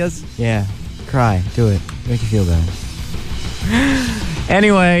dyslexias? Yeah. Cry. Do it. Make you feel bad.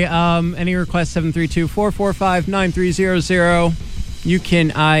 Anyway, any requests, 732-445-9300. You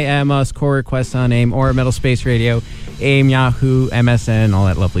can IM us core requests on AIM or Metal Space Radio, AIM, Yahoo, MSN, all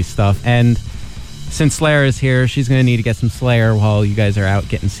that lovely stuff. And since Slayer is here, she's going to need to get some Slayer while you guys are out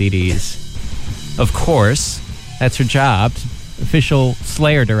getting CDs. Of course, that's her job. Official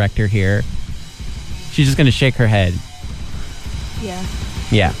Slayer director here. She's just going to shake her head. Yeah.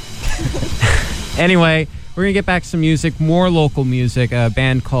 Yeah. Anyway, we're going to get back to some music, more local music, a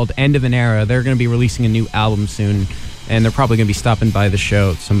band called End of an Era. They're going to be releasing a new album soon, and they're probably going to be stopping by the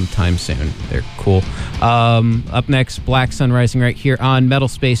show sometime soon. They're cool. Up next, Black Sun Rising right here on Metal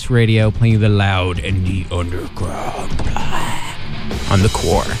Space Radio, playing the loud and the underground on the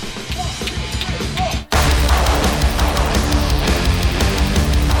core.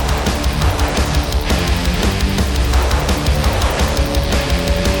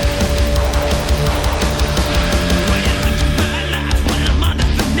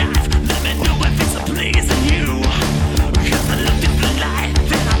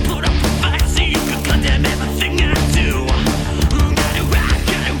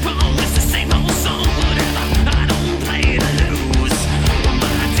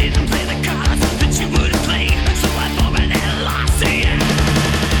 I didn't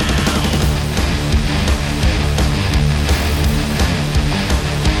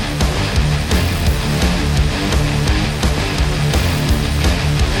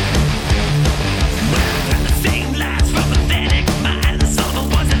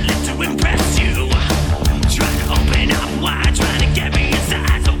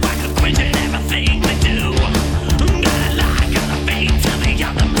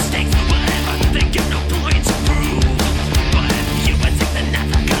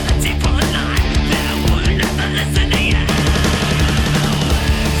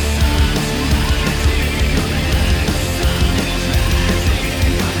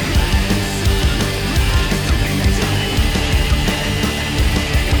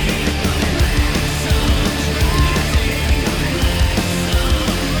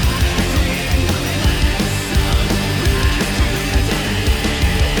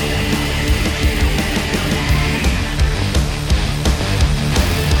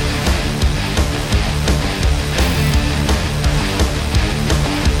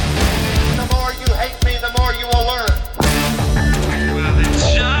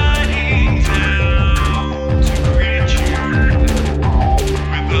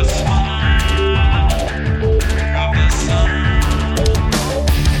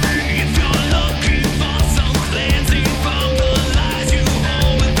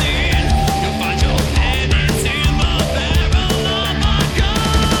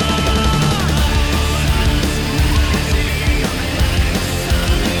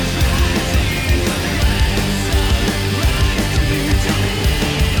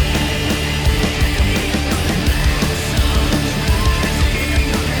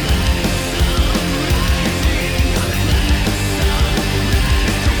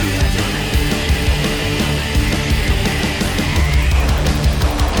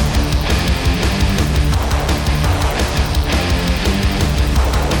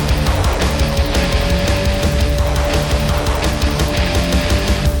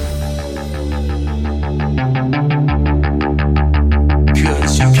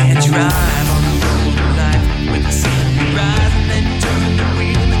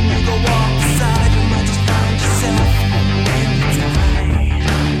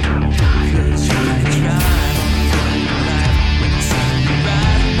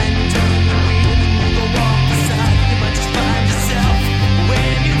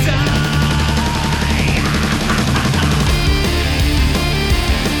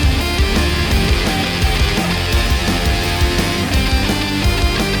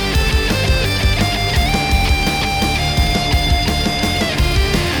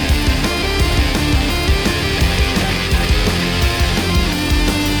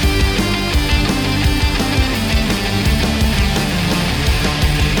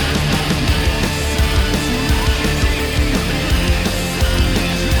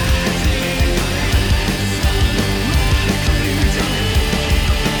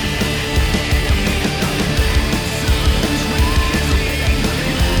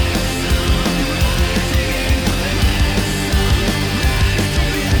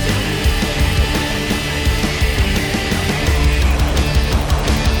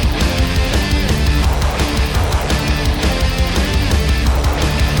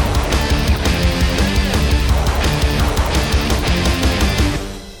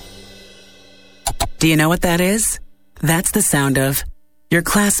Do you know what that is? That's the sound of your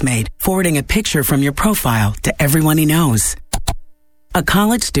classmate forwarding a picture from your profile to everyone he knows. A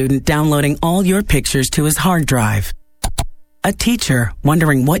college student downloading all your pictures to his hard drive. A teacher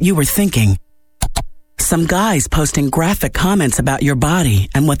wondering what you were thinking. Some guys posting graphic comments about your body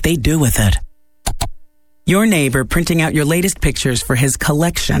and what they do with it. Your neighbor printing out your latest pictures for his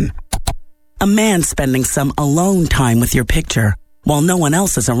collection. A man spending some alone time with your picture while no one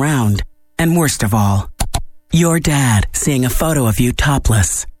else is around. And worst of all, your dad seeing a photo of you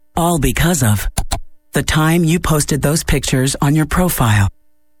topless. All because of the time you posted those pictures on your profile.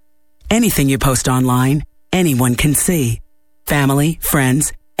 Anything you post online, anyone can see. Family,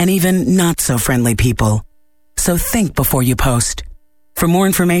 friends, and even not-so-friendly people. So think before you post. For more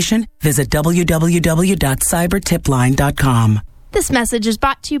information, visit www.cybertipline.com. This message is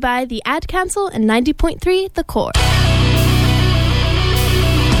brought to you by the Ad Council and 90.3 The Core.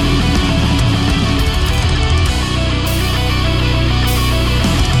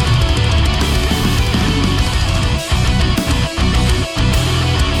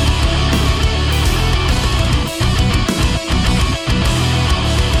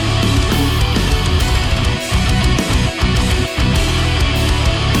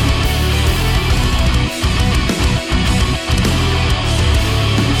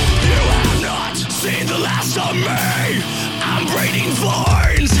 Seen the last of me.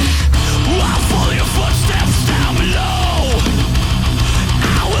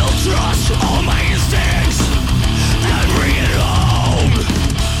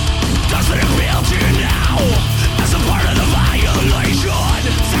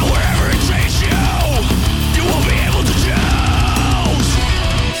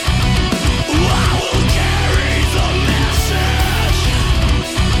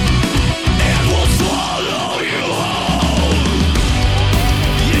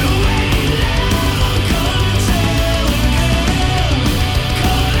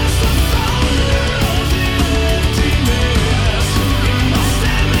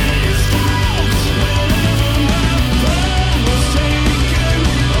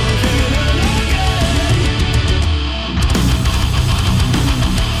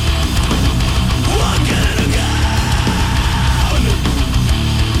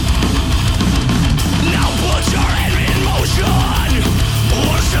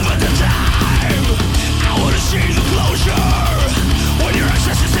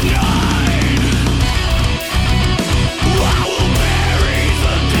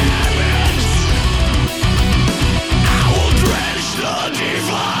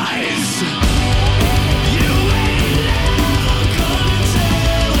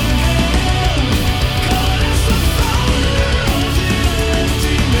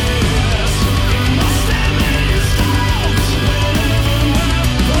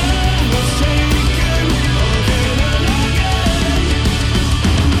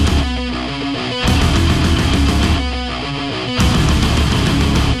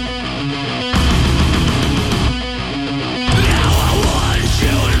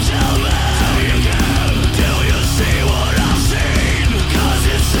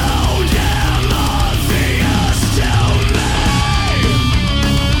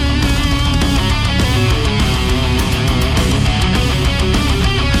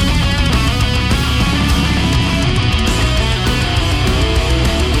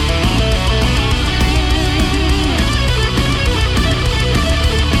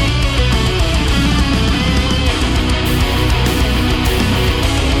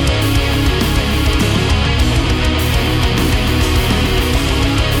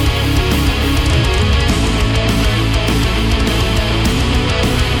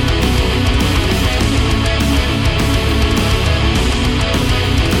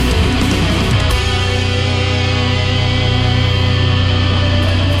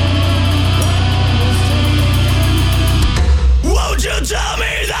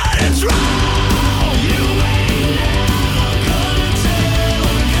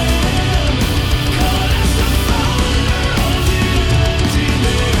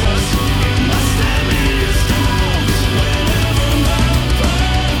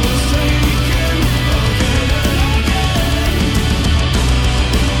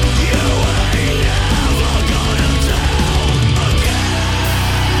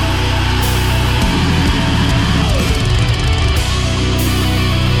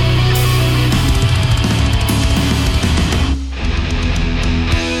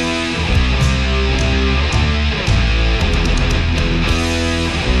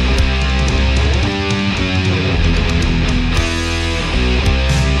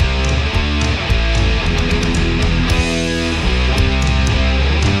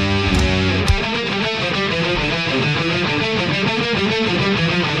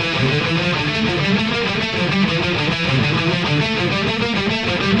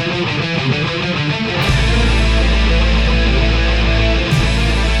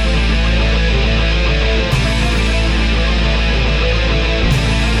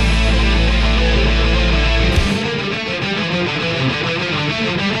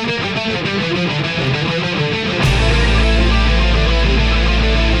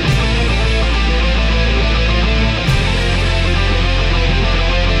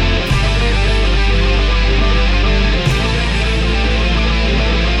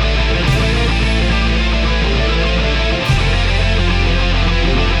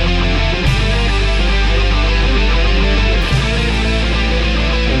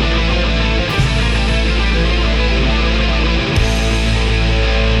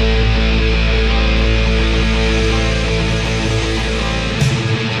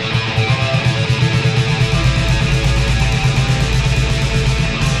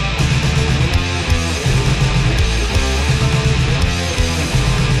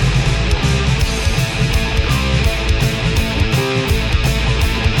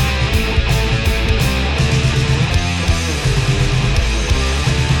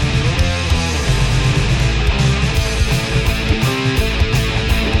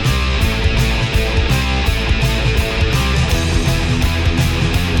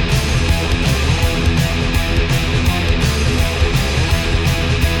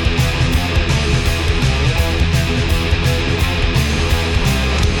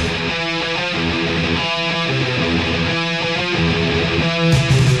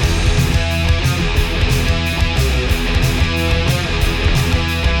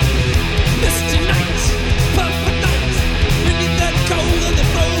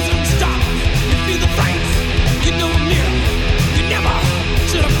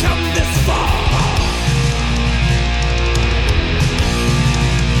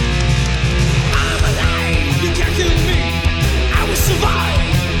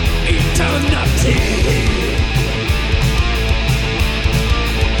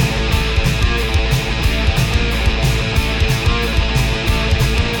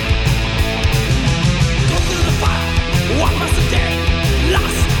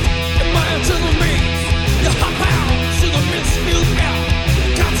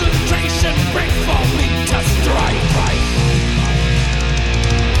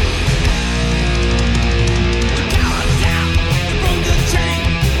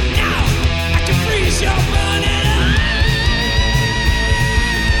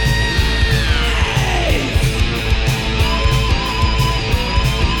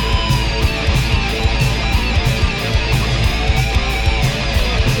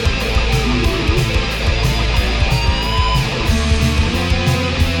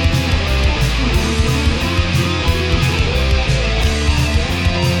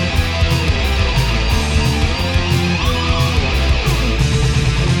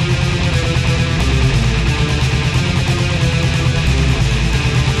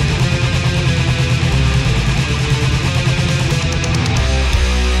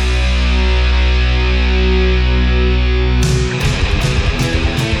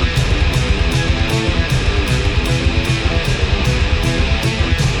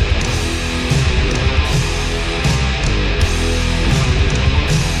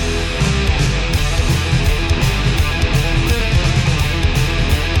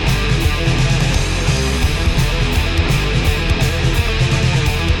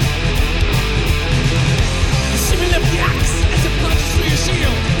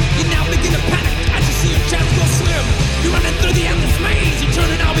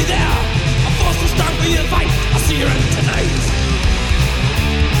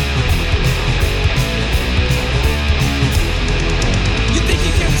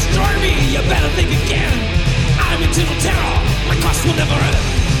 fighting again. I'm eternal terror, my quest will never end.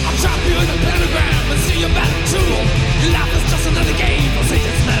 I'll trap you in the pentagram and see you battle too. Your life is just another game, I'll say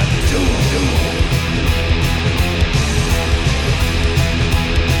it's not a duel.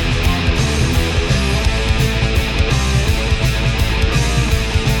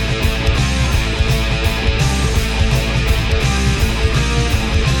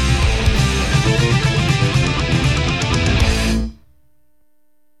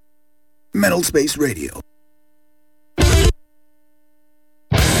 Metal Space Radio.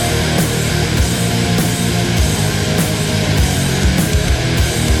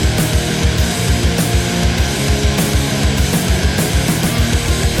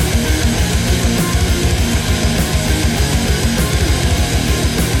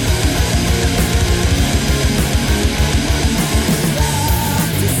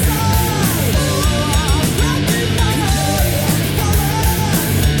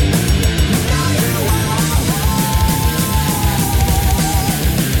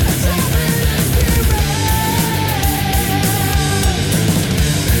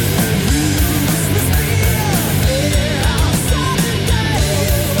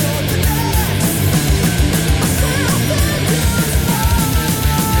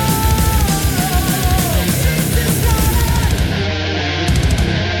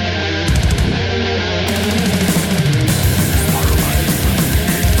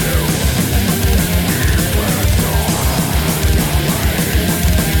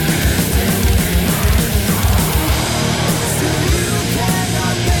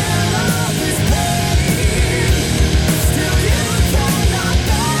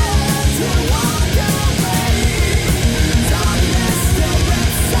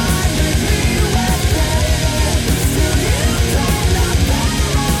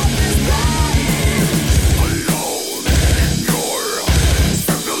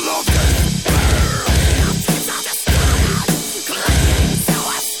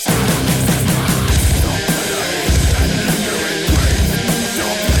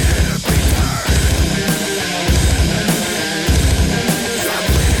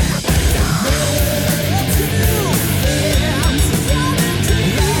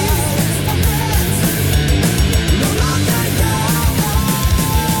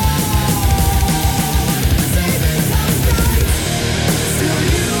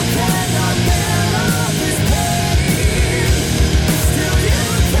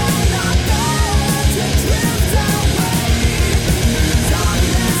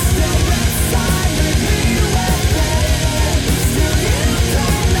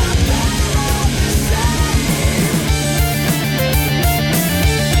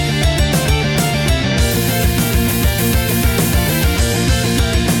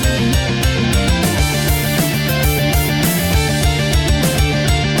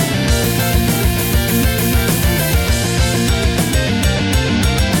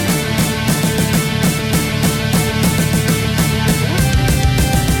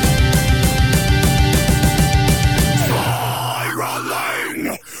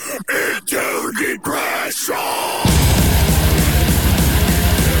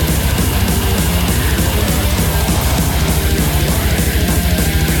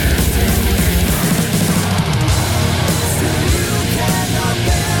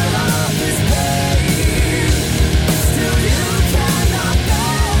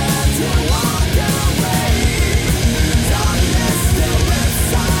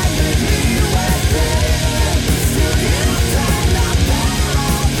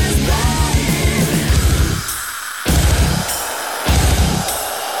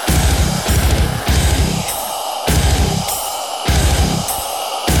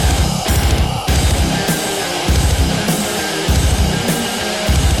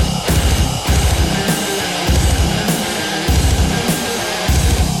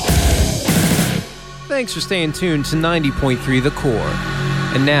 Thanks for staying tuned to 90.3 The Core.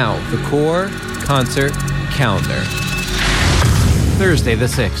 And now, The Core Concert Calendar. Thursday the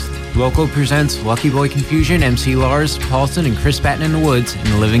 6th. Local presents Lucky Boy Confusion, MC Lars, Paulson, and Chris Batten in the Woods in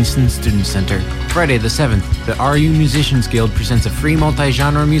the Livingston Student Center. Friday the 7th. The RU Musicians Guild presents a free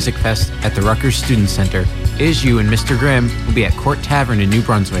multi-genre music fest at the Rutgers Student Center. Is You and Mr. Grimm will be at Court Tavern in New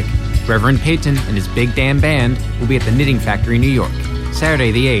Brunswick. Reverend Peyton and his Big Damn Band will be at the Knitting Factory, New York.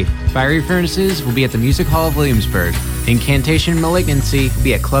 Saturday the 8th. Fiery Furnaces will be at the Music Hall of Williamsburg. Incantation Malignancy will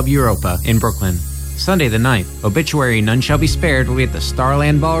be at Club Europa in Brooklyn. Sunday the 9th. Obituary None Shall Be Spared will be at the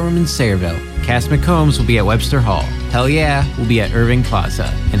Starland Ballroom in Sayreville. Cass McCombs will be at Webster Hall. Hell Yeah will be at Irving Plaza.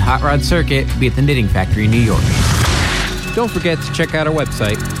 And Hot Rod Circuit will be at the Knitting Factory in New York. Don't forget to check out our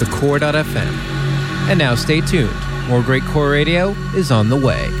website, thecore.fm. And now stay tuned. More great Core Radio is on the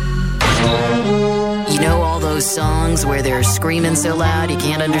way. You know all those songs where they're screaming so loud you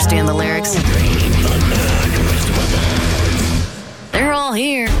can't understand the lyrics? They're all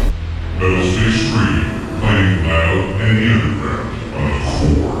here. Metal Space Radio, playing loud and the underground on the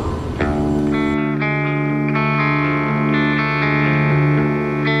core.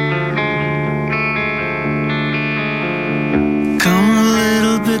 Come a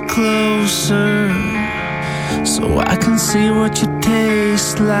little bit closer so I can see what you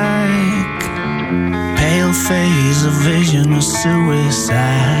taste like. Pale phase, a vision of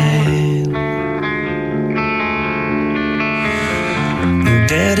suicide.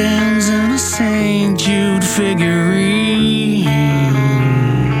 Dead ends in a St. Jude figurine.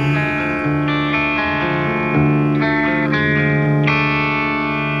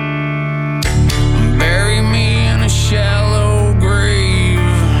 Bury me in a shallow grave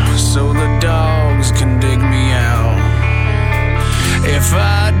so the dogs can dig me out. If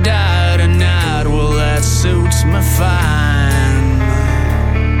I die tonight, well, that suits me fine.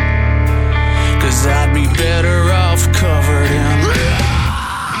 'Cause I'd be better off covered in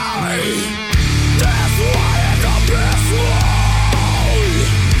that's why it's the best one.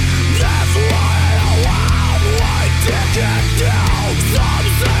 That's why I don't want my ticket down. Some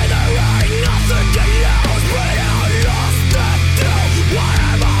say there ain't nothing to use, but I'm lost to do. What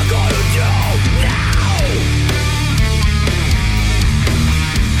am I gonna do now?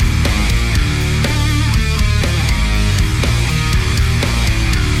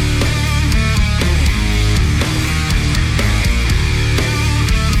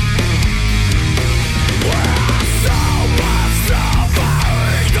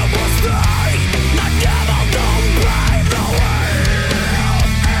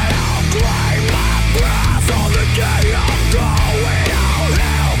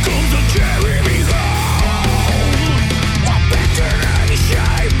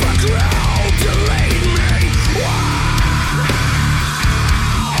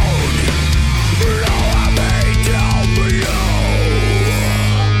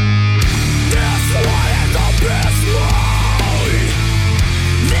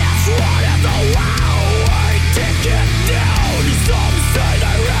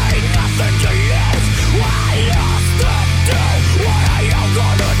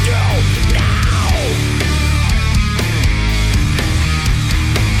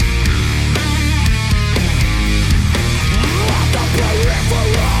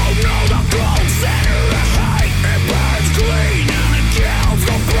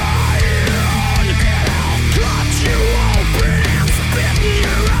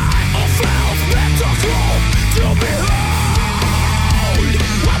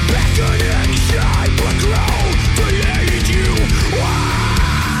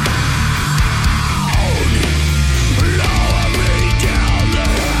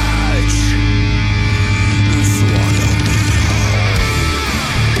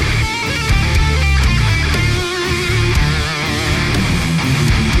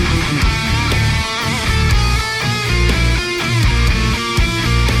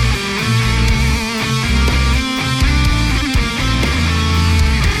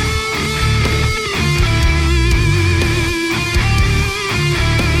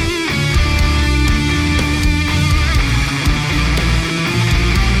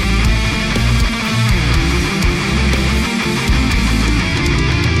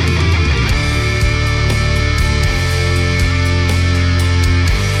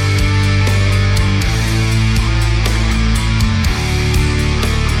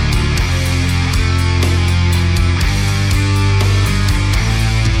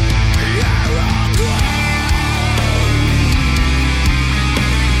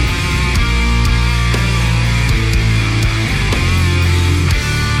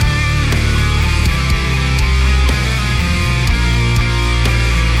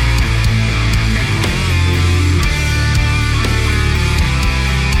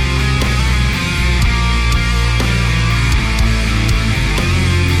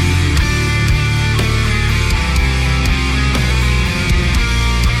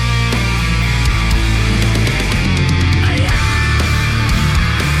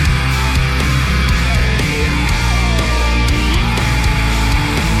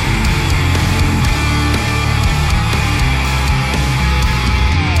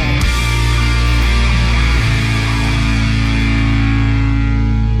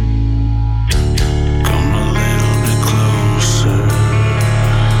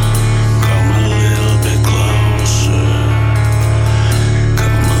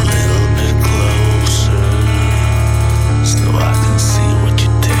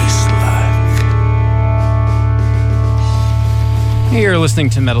 listening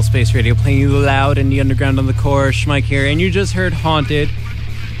to Metal Space Radio, playing you loud in the underground on the core. Schmike here, and you just heard Haunted.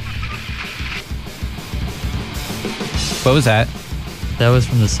 What was that? That was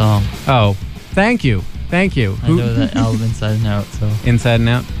from the song. Oh, thank you. Thank you. I know that album inside and out, so. Inside and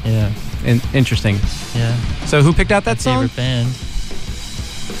Out? Yeah. Interesting. Yeah. So who picked out that song? Favorite band.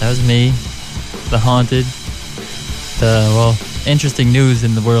 That was me. The Haunted. Interesting news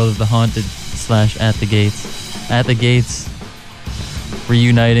in the world of the Haunted / At the Gates. At the Gates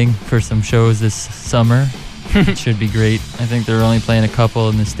reuniting for some shows this summer. It should be great. I think they're only playing a couple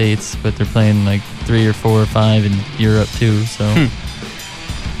in the States, but they're playing like 3 or 4 or 5 in Europe too, so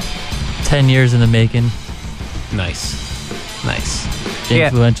 10 years in the making. Nice.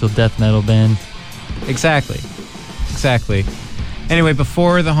 Influential death metal band. Exactly. Anyway,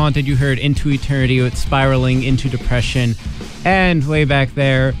 before The Haunted, you heard Into Eternity with Spiraling into Depression. And way back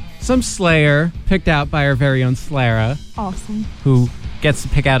there, some Slayer, picked out by our very own Slara. Awesome. Who gets to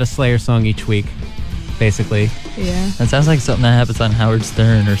pick out a Slayer song each week, basically. Yeah. That sounds like something that happens on Howard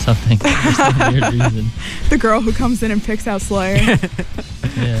Stern or something for some weird reason. The girl who comes in and picks out Slayer. Yeah, I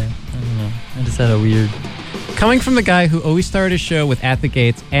don't know. I just had a weird... Coming from the guy who always started his show with At the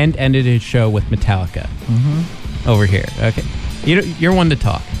Gates and ended his show with Metallica. Over here. Okay. You're one to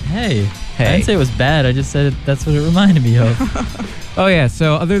talk. Hey. I didn't say it was bad. I just said that's what it reminded me of. Oh, yeah.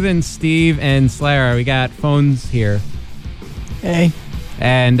 So other than Steve and Slara, we got phones here. Hey.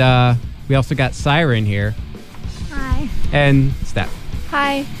 And we also got Siren here. Hi. And Steph.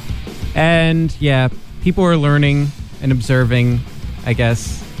 Hi. And, yeah, people are learning and observing, I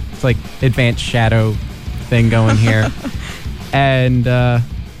guess. It's like advanced shadow thing going here. And,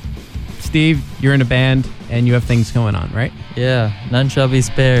 Steve, you're in a band and you have things going on, right? Yeah. None Shall Be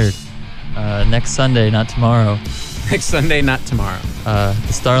Spared. Next Sunday, not tomorrow. Next Sunday, not tomorrow.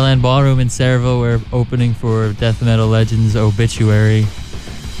 The Starland Ballroom in Saraville, we're opening for Death Metal Legends Obituary.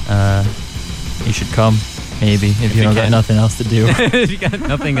 You should come, maybe, if you don't got nothing else to do. If you got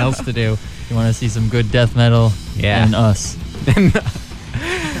nothing else to do. You want to see some good death metal and us.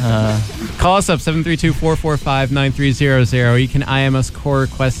 Call us up, 732-445-9300. You can IM us core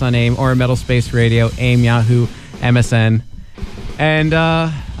requests on AIM or Metal Space Radio, AIM, Yahoo, MSN. And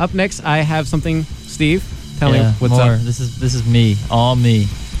up next, I have something. Steve, tell me what's up. This is me, all me.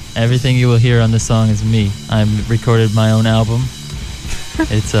 Everything you will hear on this song is me. I recorded my own album.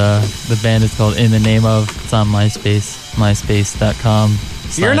 It's the band is called In the Name Of. It's on MySpace, myspace.com.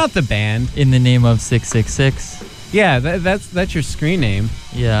 You're not the band. In the Name Of 666. Yeah, that's your screen name.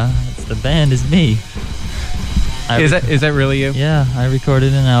 Yeah, the band is me. Is that really you? Yeah, I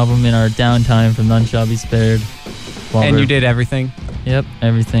recorded an album in our downtime from None Shall Be Spared. And you did everything? Yep,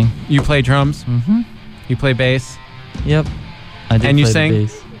 everything. You play drums? Mm-hmm. You play bass? Yep. I did. And you play sing? The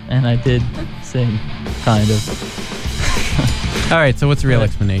bass. And I did sing, kind of. All right, so what's the real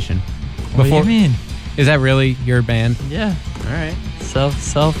explanation? What do you mean? Is that really your band? Yeah. All right. Self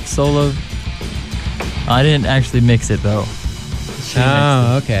solo. I didn't actually mix it though.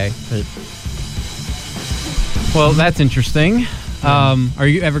 Okay. Well, that's interesting. Are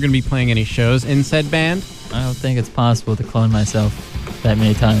you ever going to be playing any shows in said band? I don't think it's possible to clone myself that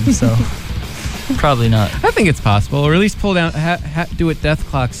many times, so probably not. I think it's possible, or at least pull down, do it Death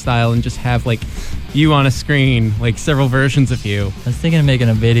Clock style, and just have like you on a screen, like several versions of you. I was thinking of making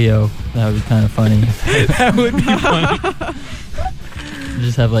a video. That would be kind of funny. That would be funny.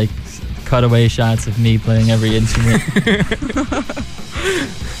 Just have like cutaway shots of me playing every instrument.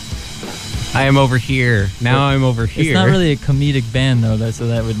 I am over here. Now I'm over here. It's not really a comedic band though, so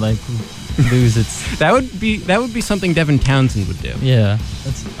that would like lose its. That would be something Devin Townsend would do. Yeah,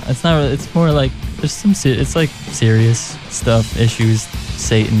 it's not really. It's more like there's some. It's like serious stuff, issues,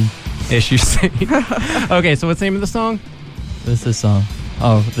 Satan. Issues, Satan. Okay, so what's the name of the song? This song.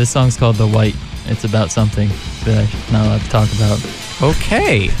 Oh, this song's called The White. It's about something that I'm not allowed to talk about.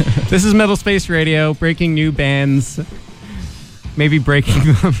 Okay. This is Metal Space Radio, breaking new bands, maybe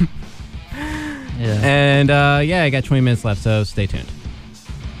breaking them. Yeah. And I got 20 minutes left, so stay tuned.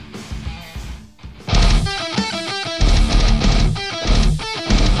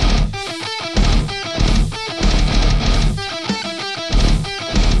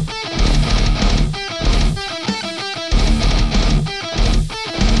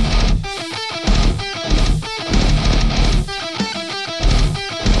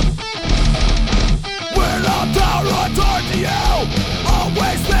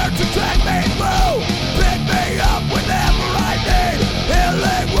 Always there to take me through. Pick me up whenever I need.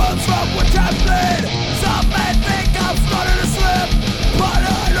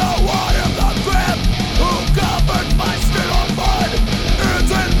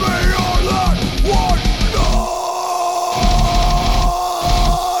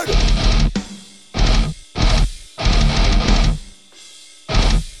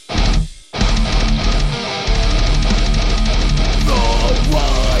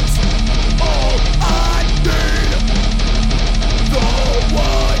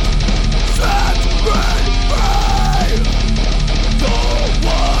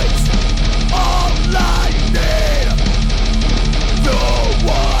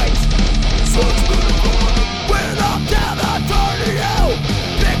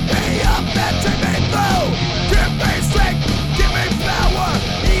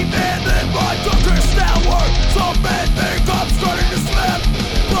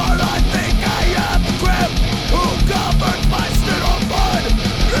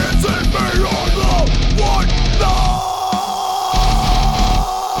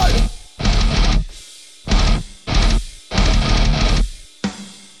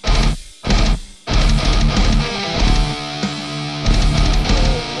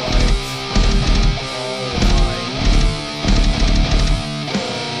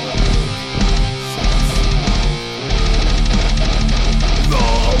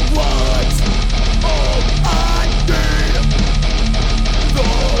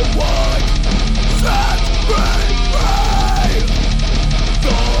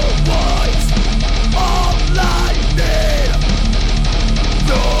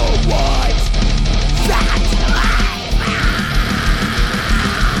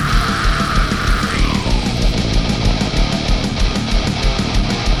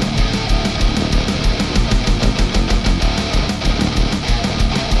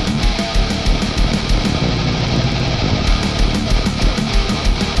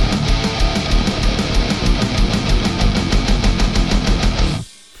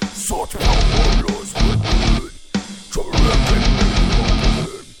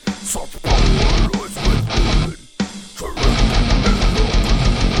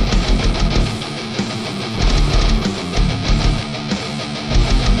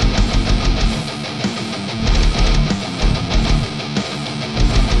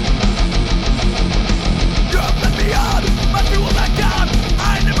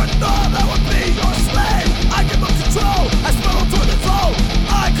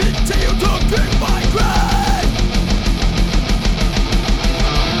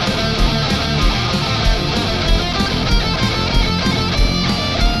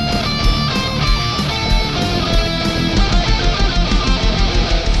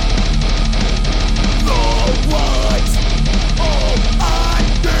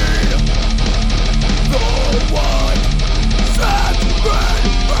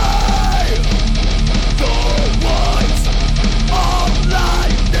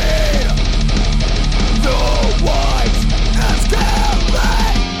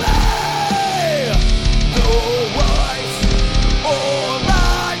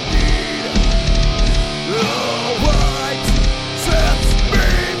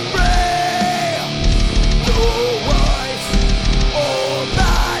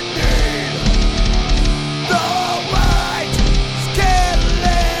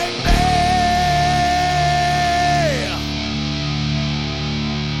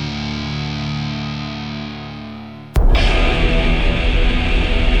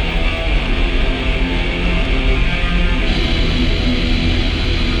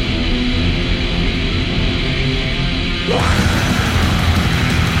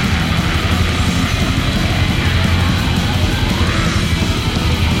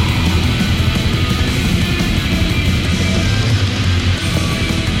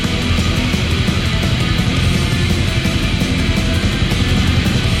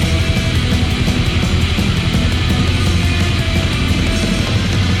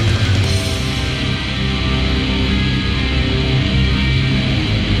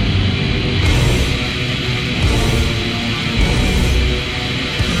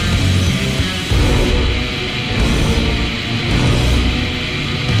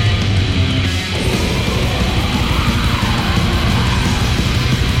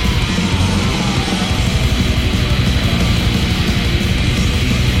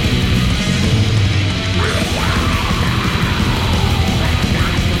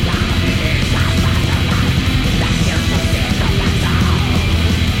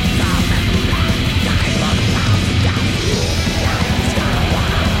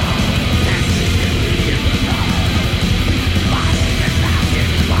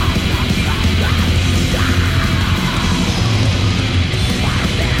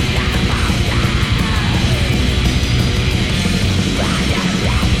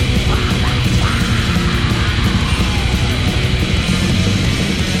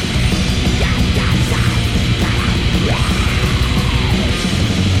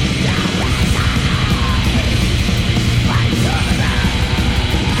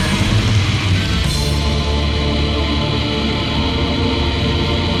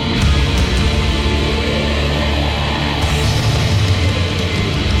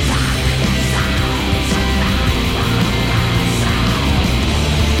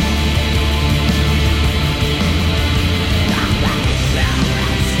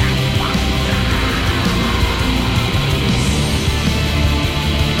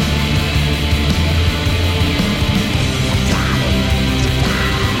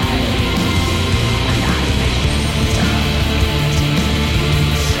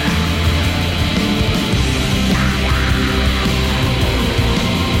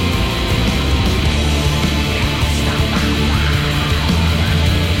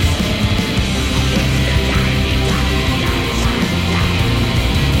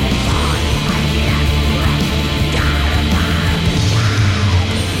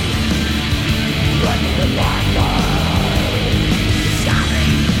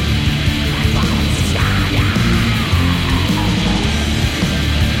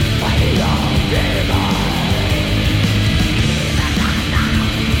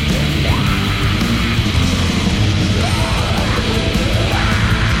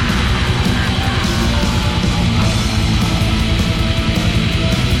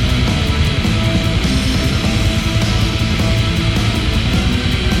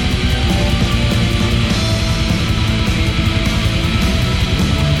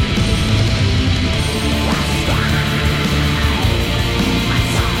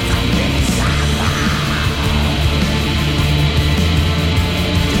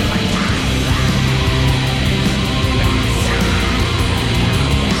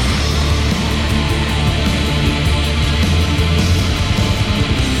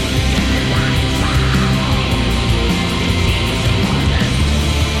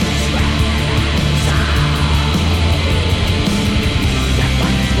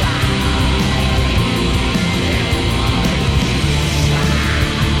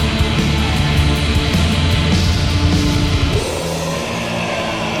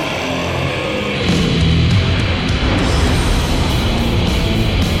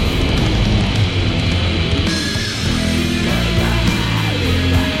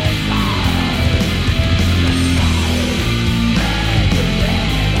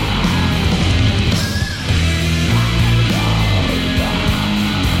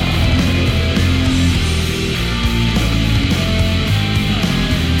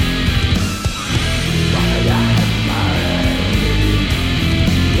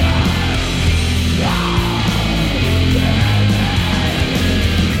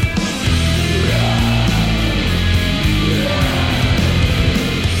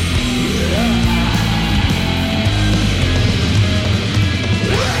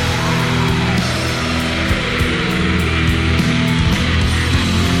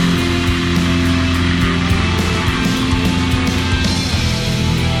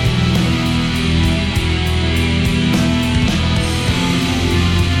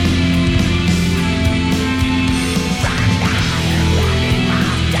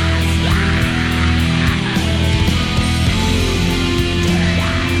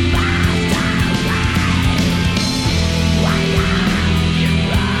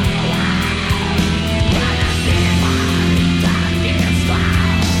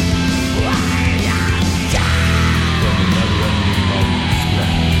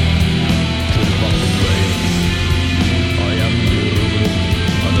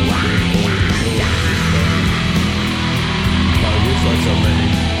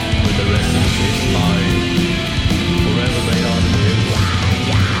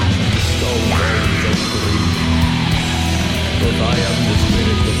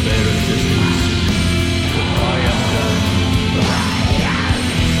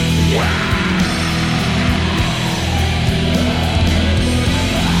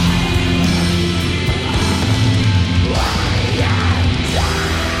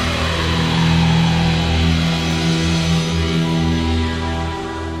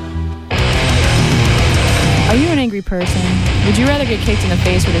 person, would you rather get kicked in the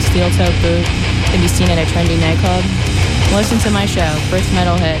face with a steel-toed boot than be seen at a trendy nightclub? Listen to my show, First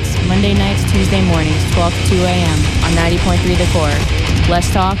Metal Hits, Monday nights, Tuesday mornings, 12 to 2 a.m. on 90.3 The Core. Less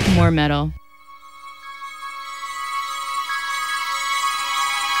talk, more metal.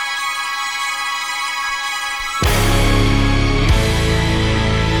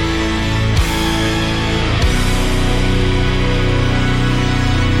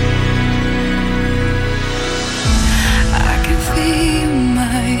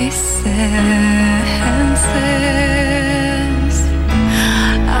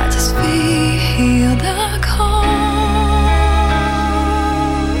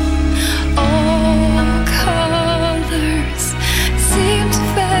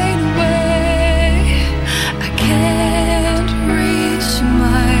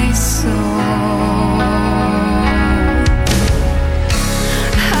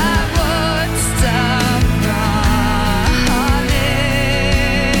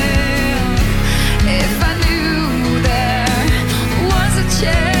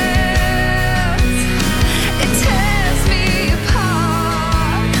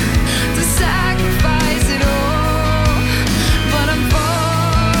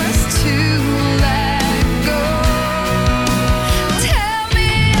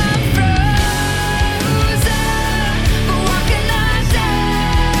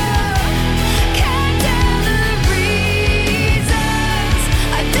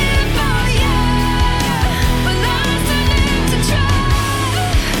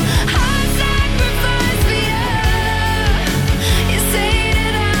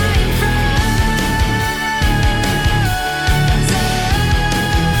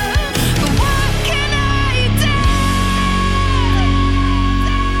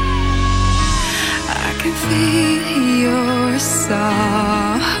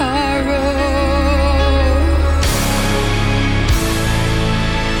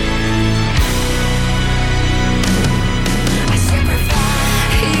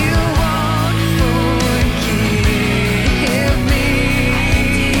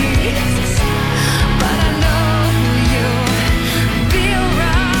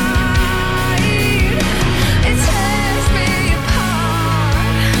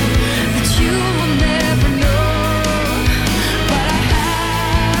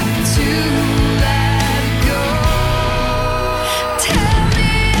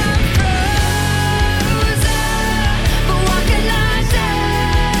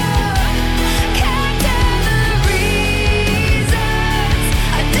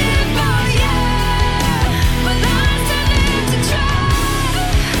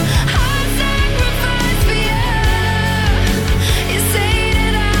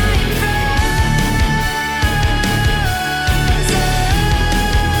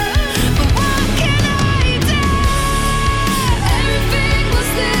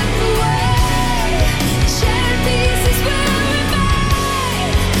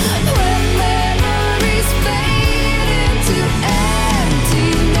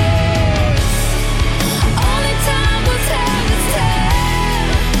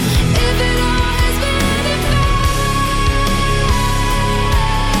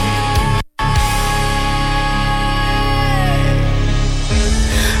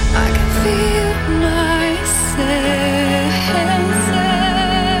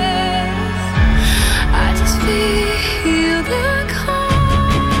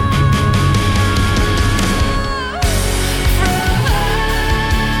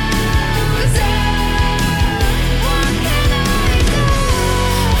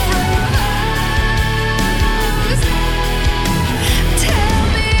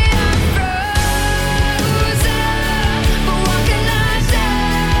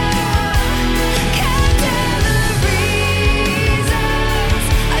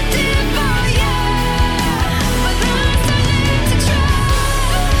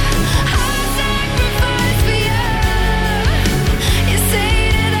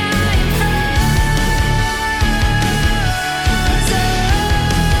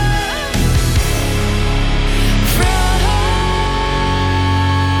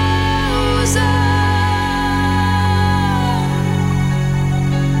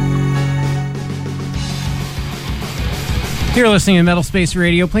 You're listening to Metal Space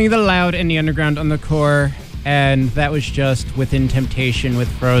Radio, playing the loud and the underground on the core, and that was just Within Temptation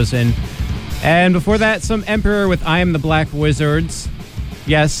with Frozen. And before that, some Emperor with I Am the Black Wizards.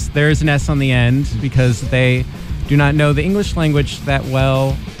 Yes, there's an S on the end because they do not know the English language that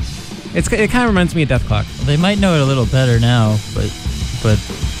well. It kind of reminds me of Death Clock. Well, they might know it a little better now, but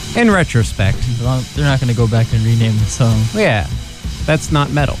in retrospect, they're not going to go back and rename the song. Yeah, that's not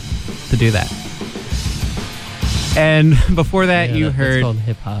metal to do that. And before that, Yeah, you that's heard... called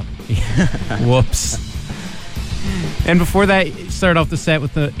hip-hop. Whoops. And before that, you started off the set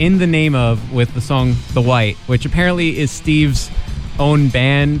with the In the Name Of with the song The White, which apparently is Steve's own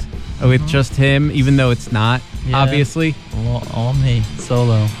band with just him, even though it's not, obviously. All me.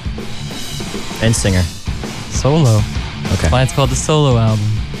 Solo. And singer. Solo. Okay. That's why it's called the solo album.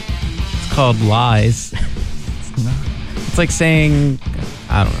 It's called Lies. It's not. It's like saying,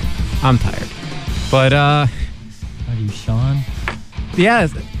 I don't know. I'm tired. But, Are you Sean? yeah,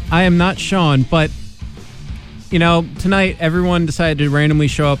 I am not Sean, but, you know, tonight everyone decided to randomly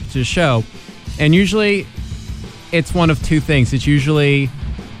show up to the show. And usually it's one of two things. It's usually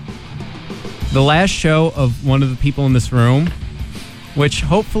the last show of one of the people in this room, which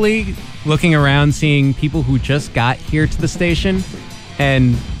hopefully, looking around, seeing people who just got here to the station,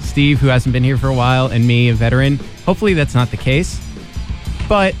 and Steve, who hasn't been here for a while, and me, a veteran, hopefully that's not the case.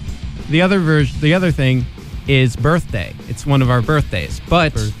 But the other thing is birthday. It's one of our birthdays.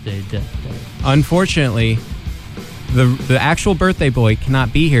 But Birthday, death day. unfortunately, the actual birthday boy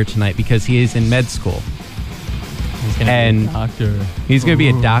cannot be here tonight because he is in med school. He's going to be a doctor. He's going to be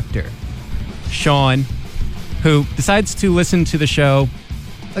a doctor. Sean, who decides to listen to the show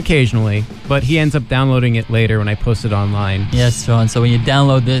occasionally, but he ends up downloading it later when I post it online. Yes, Sean. So when you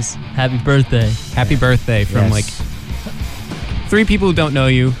download this, happy birthday. Happy birthday from like 3 people who don't know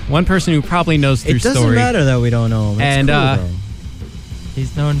you, 1 person who probably knows through story. It doesn't matter that we don't know him. It's And, cool, though.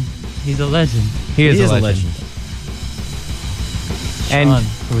 He's known. He's a legend. He is a legend. Sean, And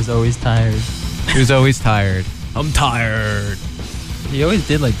who was always tired. he was always tired. I'm tired. He always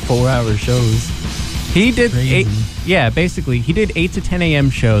did like 4-hour shows. He did Crazy. basically, he did 8 to 10 a.m.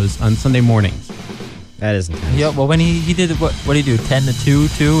 shows on Sunday mornings. That is intense. Yeah, well, when he did what did he do? 10 to 2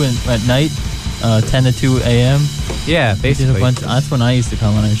 too, and at night, 10 to 2 a.m. Yeah, He did basically. a bunch. That's when I used to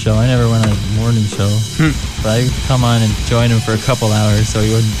come on his show. I never went on a morning show, but I used to come on and join him for a couple hours, so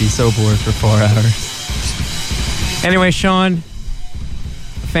he wouldn't be so bored for 4 hours. Anyway, Sean,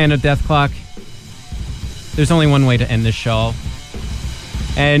 a fan of Death Clock. There's only one way to end this show.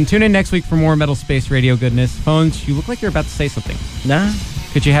 And tune in next week for more Metal Space Radio goodness. Phones, you look like you're about to say something. Nah.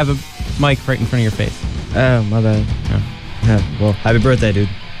 Could you have a mic right in front of your face? Oh, my bad. Yeah, well, happy birthday, dude.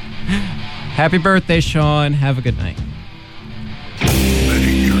 Happy birthday, Sean. Have a good night.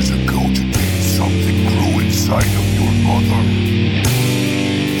 Many years ago today, something grew inside of your mother.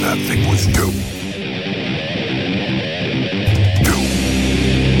 That thing was you.